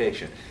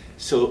multiplication.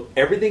 So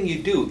everything you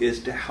do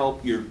is to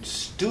help your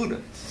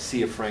students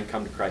see a friend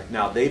come to Christ.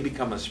 Now they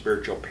become a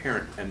spiritual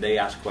parent, and they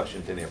ask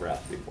questions they never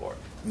asked before.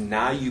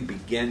 Now you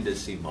begin to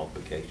see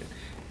multiplication.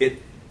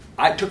 It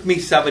took me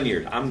 7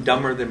 years. I'm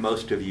dumber than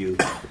most of you,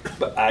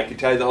 but I could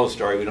tell you the whole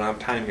story. We don't have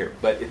time here.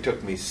 But it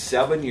took me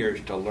 7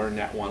 years to learn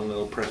that one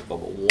little principle.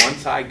 But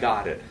once I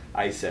got it,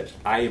 I said,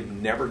 I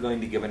am never going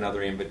to give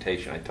another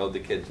invitation. I told the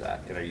kids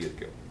that in our youth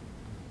group.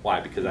 Why?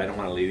 Because I don't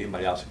want to lead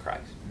anybody else to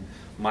Christ.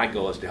 My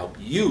goal is to help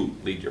you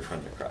lead your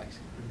friend to Christ.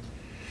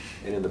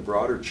 And in the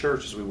broader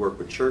church, as we work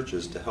with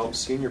churches, to help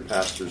senior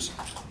pastors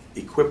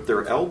equip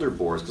their elder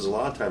boards, because a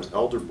lot of times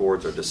elder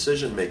boards are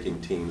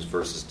decision-making teams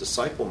versus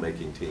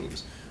disciple-making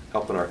teams,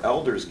 helping our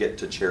elders get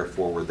to chair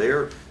 4 where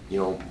they're,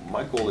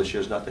 my goal this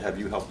year is not to have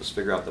you help us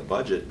figure out the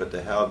budget, but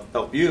to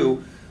help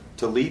you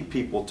to lead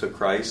people to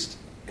Christ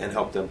and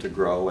help them to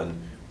grow. And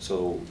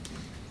so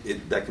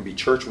that can be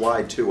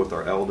church-wide too, with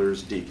our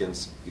elders,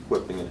 deacons,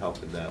 equipping and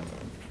helping them.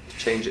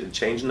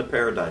 Changing the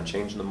paradigm,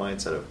 changing the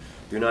mindset of,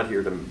 you're not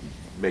here to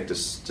make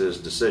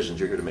decisions,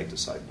 you're here to make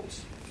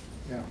disciples.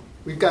 Yeah.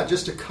 We've got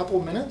just a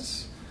couple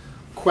minutes.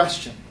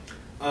 Question.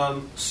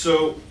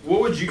 So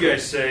what would you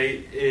guys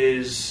say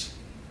is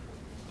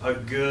a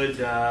good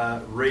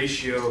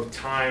ratio of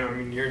time? I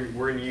mean,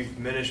 we're in youth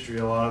ministry,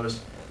 a lot of us.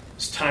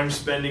 It's time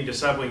spending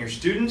discipling your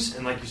students,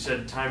 and like you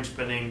said, time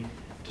spending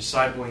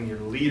discipling your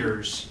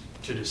leaders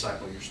to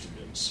disciple your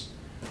students.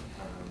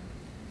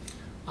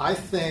 I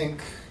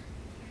think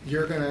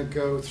you're going to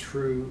go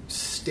through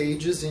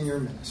stages in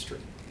your ministry.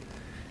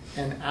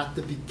 And at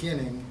the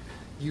beginning,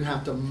 you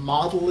have to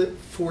model it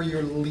for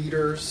your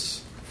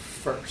leaders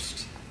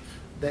first.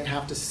 They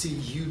have to see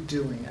you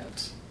doing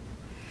it.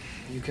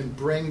 You can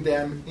bring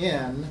them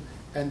in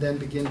and then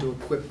begin to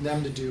equip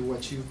them to do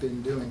what you've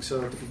been doing.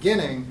 So at the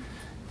beginning,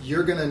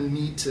 you're going to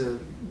need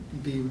to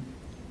be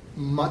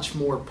much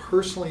more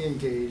personally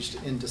engaged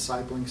in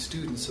discipling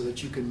students so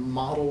that you can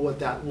model what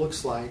that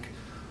looks like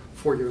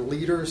for your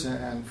leaders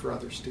and for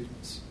other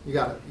students. You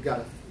got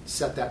to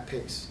set that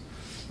pace.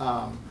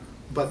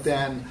 But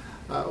then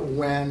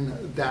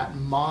when that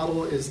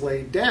model is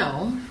laid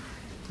down,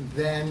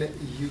 then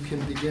you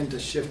can begin to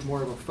shift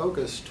more of a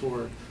focus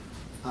toward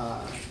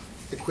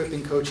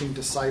equipping, coaching,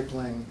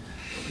 discipling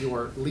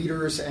your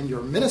leaders and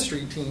your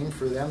ministry team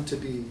for them to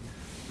be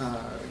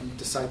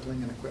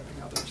discipling and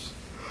equipping others.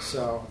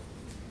 So,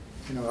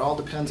 it all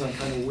depends on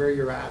kind of where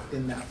you're at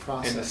in that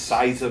process. And the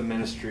size of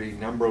ministry,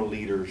 number of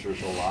leaders,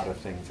 there's a lot of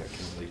things that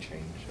can really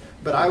change.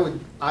 But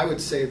I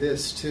would say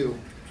this too.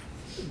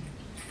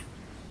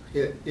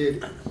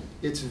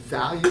 It's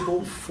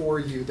valuable for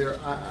you.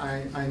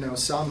 I know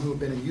some who've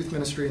been in youth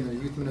ministry, and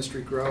their youth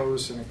ministry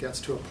grows, and it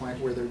gets to a point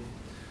where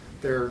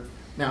they're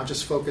now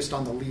just focused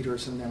on the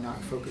leaders, and they're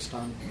not focused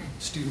on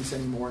students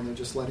anymore, and they're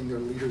just letting their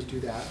leaders do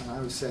that. And I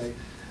would say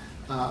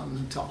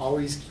to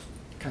always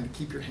kind of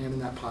keep your hand in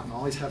that pot and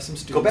always have some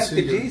students Go back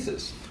to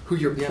Jesus, who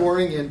you're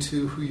pouring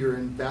into, who you're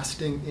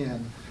investing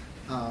in,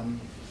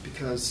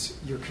 because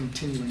you're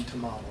continuing to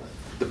model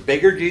it. The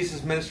bigger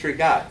Jesus ministry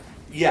got,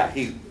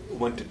 he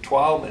went to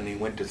 12 and he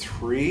went to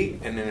 3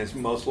 and in his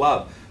most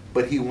love.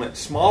 But he went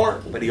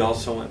smaller, but he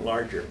also went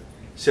larger.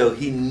 So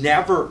he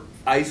never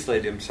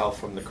isolated himself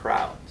from the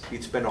crowds.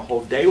 He'd spend a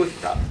whole day with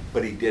crowds,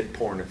 but he did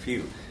pour in a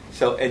few.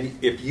 So, and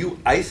if you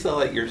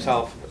isolate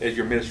yourself as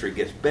your ministry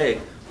gets big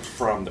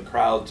from the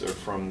crowds or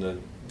from the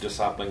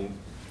discipling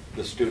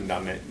the student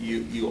on it,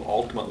 you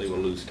ultimately will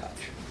lose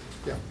touch.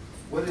 Yeah.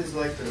 What is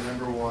like the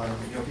number one,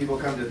 people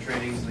come to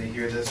trainings and they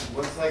hear this,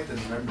 what's like the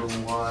number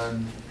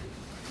one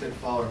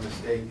pitfall or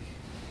mistake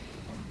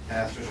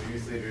pastors or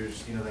youth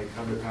leaders, they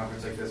come to a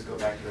conference like this, go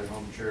back to their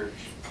home church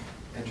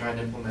and try and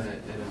implement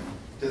it, and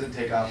it doesn't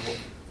take off?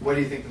 What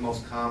do you think the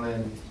most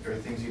common, or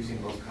things you've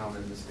seen most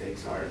common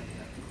mistakes are?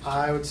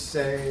 I would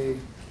say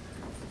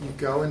you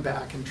go and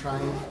back and try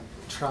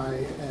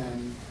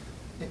and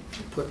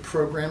put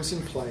programs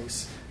in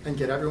place and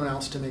get everyone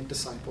else to make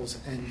disciples,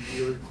 and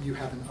you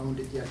haven't owned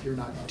it yet. You're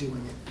not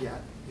doing it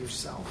yet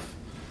yourself.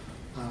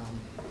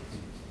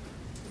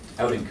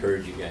 I would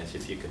encourage you guys,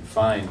 if you can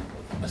find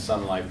a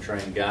Sun Life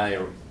trained guy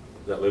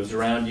that lives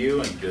around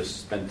you, and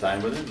just spend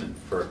time with him, and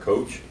for a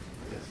coach,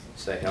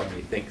 say, help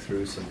me think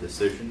through some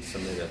decisions,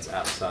 somebody that's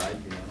outside,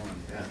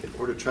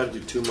 Or to try to do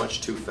too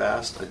much too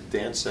fast. Like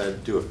Dan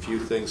said, do a few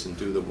things and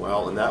do them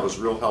well, and that was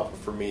real helpful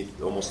for me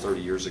almost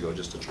 30 years ago,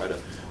 just to try to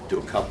do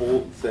a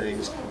couple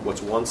things.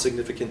 What's one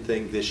significant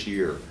thing this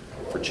year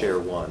for Chair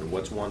 1?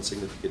 What's one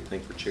significant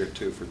thing for Chair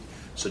 2?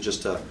 So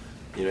just to,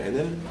 and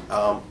then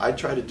I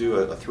try to do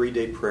a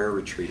 3-day prayer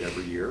retreat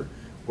every year,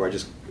 where I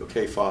just,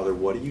 okay, Father,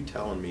 what are you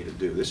telling me to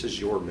do? This is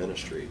your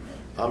ministry.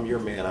 I'm your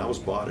man. I was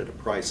bought at a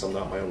price. I'm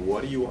not my own.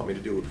 What do you want me to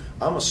do?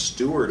 I'm a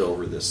steward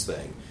over this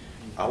thing.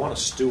 I want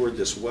to steward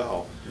this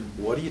well.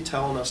 What are you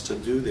telling us to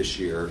do this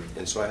year?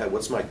 And so I had,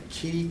 what's my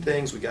key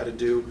things we got to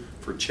do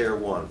for Chair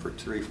 1, for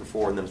 3, for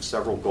 4, and then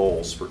several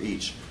goals for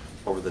each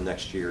over the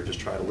next year. Just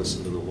try to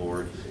listen to the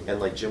Lord. And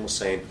like Jim was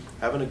saying,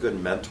 having a good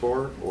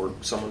mentor or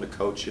someone to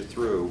coach you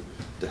through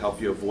to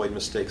help you avoid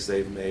mistakes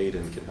they've made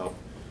and can help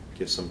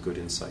give some good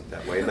insight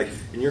that way. And like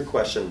in your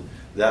question,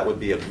 that would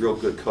be a real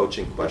good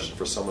coaching question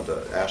for someone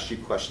to ask you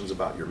questions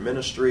about your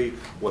ministry,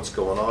 what's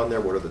going on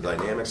there, what are the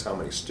dynamics, how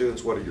many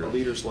students, what are your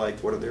leaders like,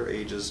 what are their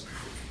ages,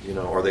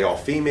 are they all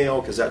female,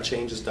 because that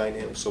changes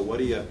dynamics. So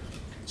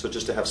so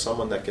just to have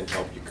someone that can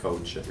help you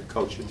coach you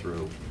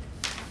through.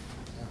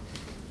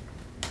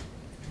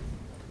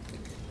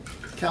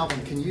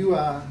 Calvin, can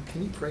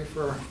you pray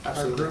for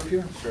our group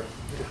here? Sure.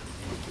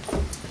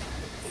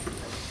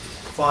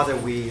 Father,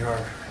 we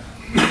are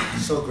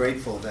so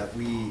grateful that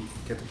we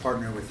get to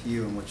partner with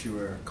you in what you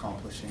are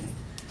accomplishing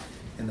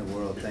in the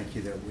world. Thank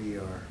you that we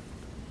are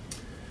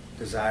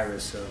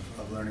desirous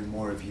of learning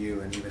more of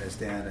you, and even as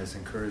Dan has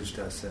encouraged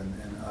us and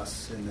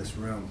us in this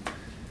room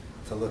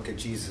to look at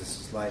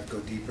Jesus' life, go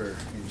deeper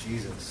in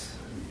Jesus.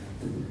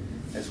 And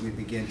as we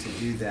begin to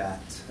do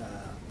that,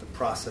 the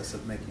process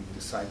of making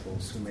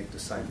disciples who make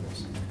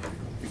disciples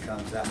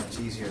becomes that much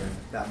easier and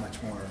that much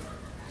more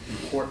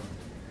important.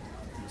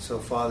 And so,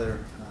 Father,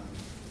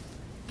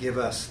 give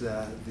us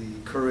the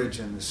courage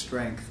and the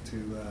strength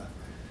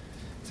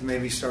to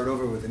maybe start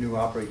over with a new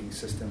operating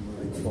system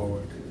moving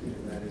forward.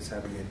 And that is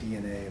having a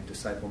DNA of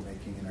disciple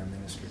making in our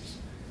ministries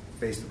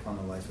based upon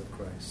the life of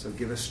Christ. So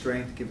give us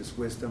strength, give us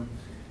wisdom,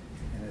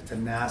 and a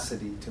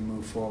tenacity to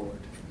move forward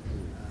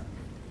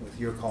with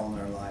your call in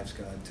our lives,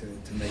 God,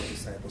 to make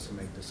disciples and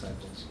make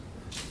disciples.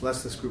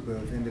 Bless this group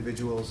of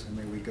individuals, and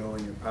may we go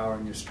in your power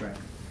and your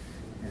strength,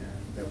 and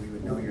that we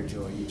would know your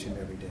joy each and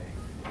every day.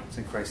 It's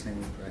in Christ's name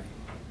we pray.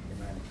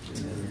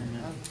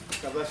 Amen.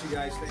 God bless you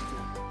guys. Thank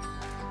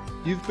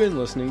you. You've been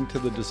listening to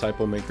the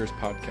Disciple Makers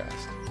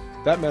podcast.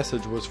 That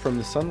message was from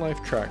the Sun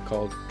Life track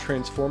called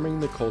Transforming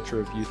the Culture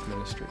of Youth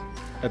Ministry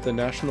at the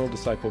National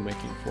Disciple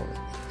Making Forum.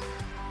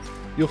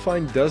 You'll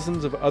find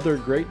dozens of other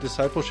great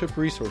discipleship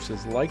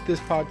resources like this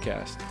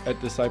podcast at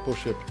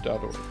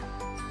discipleship.org.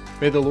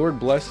 May the Lord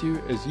bless you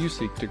as you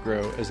seek to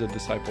grow as a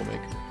disciple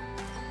maker.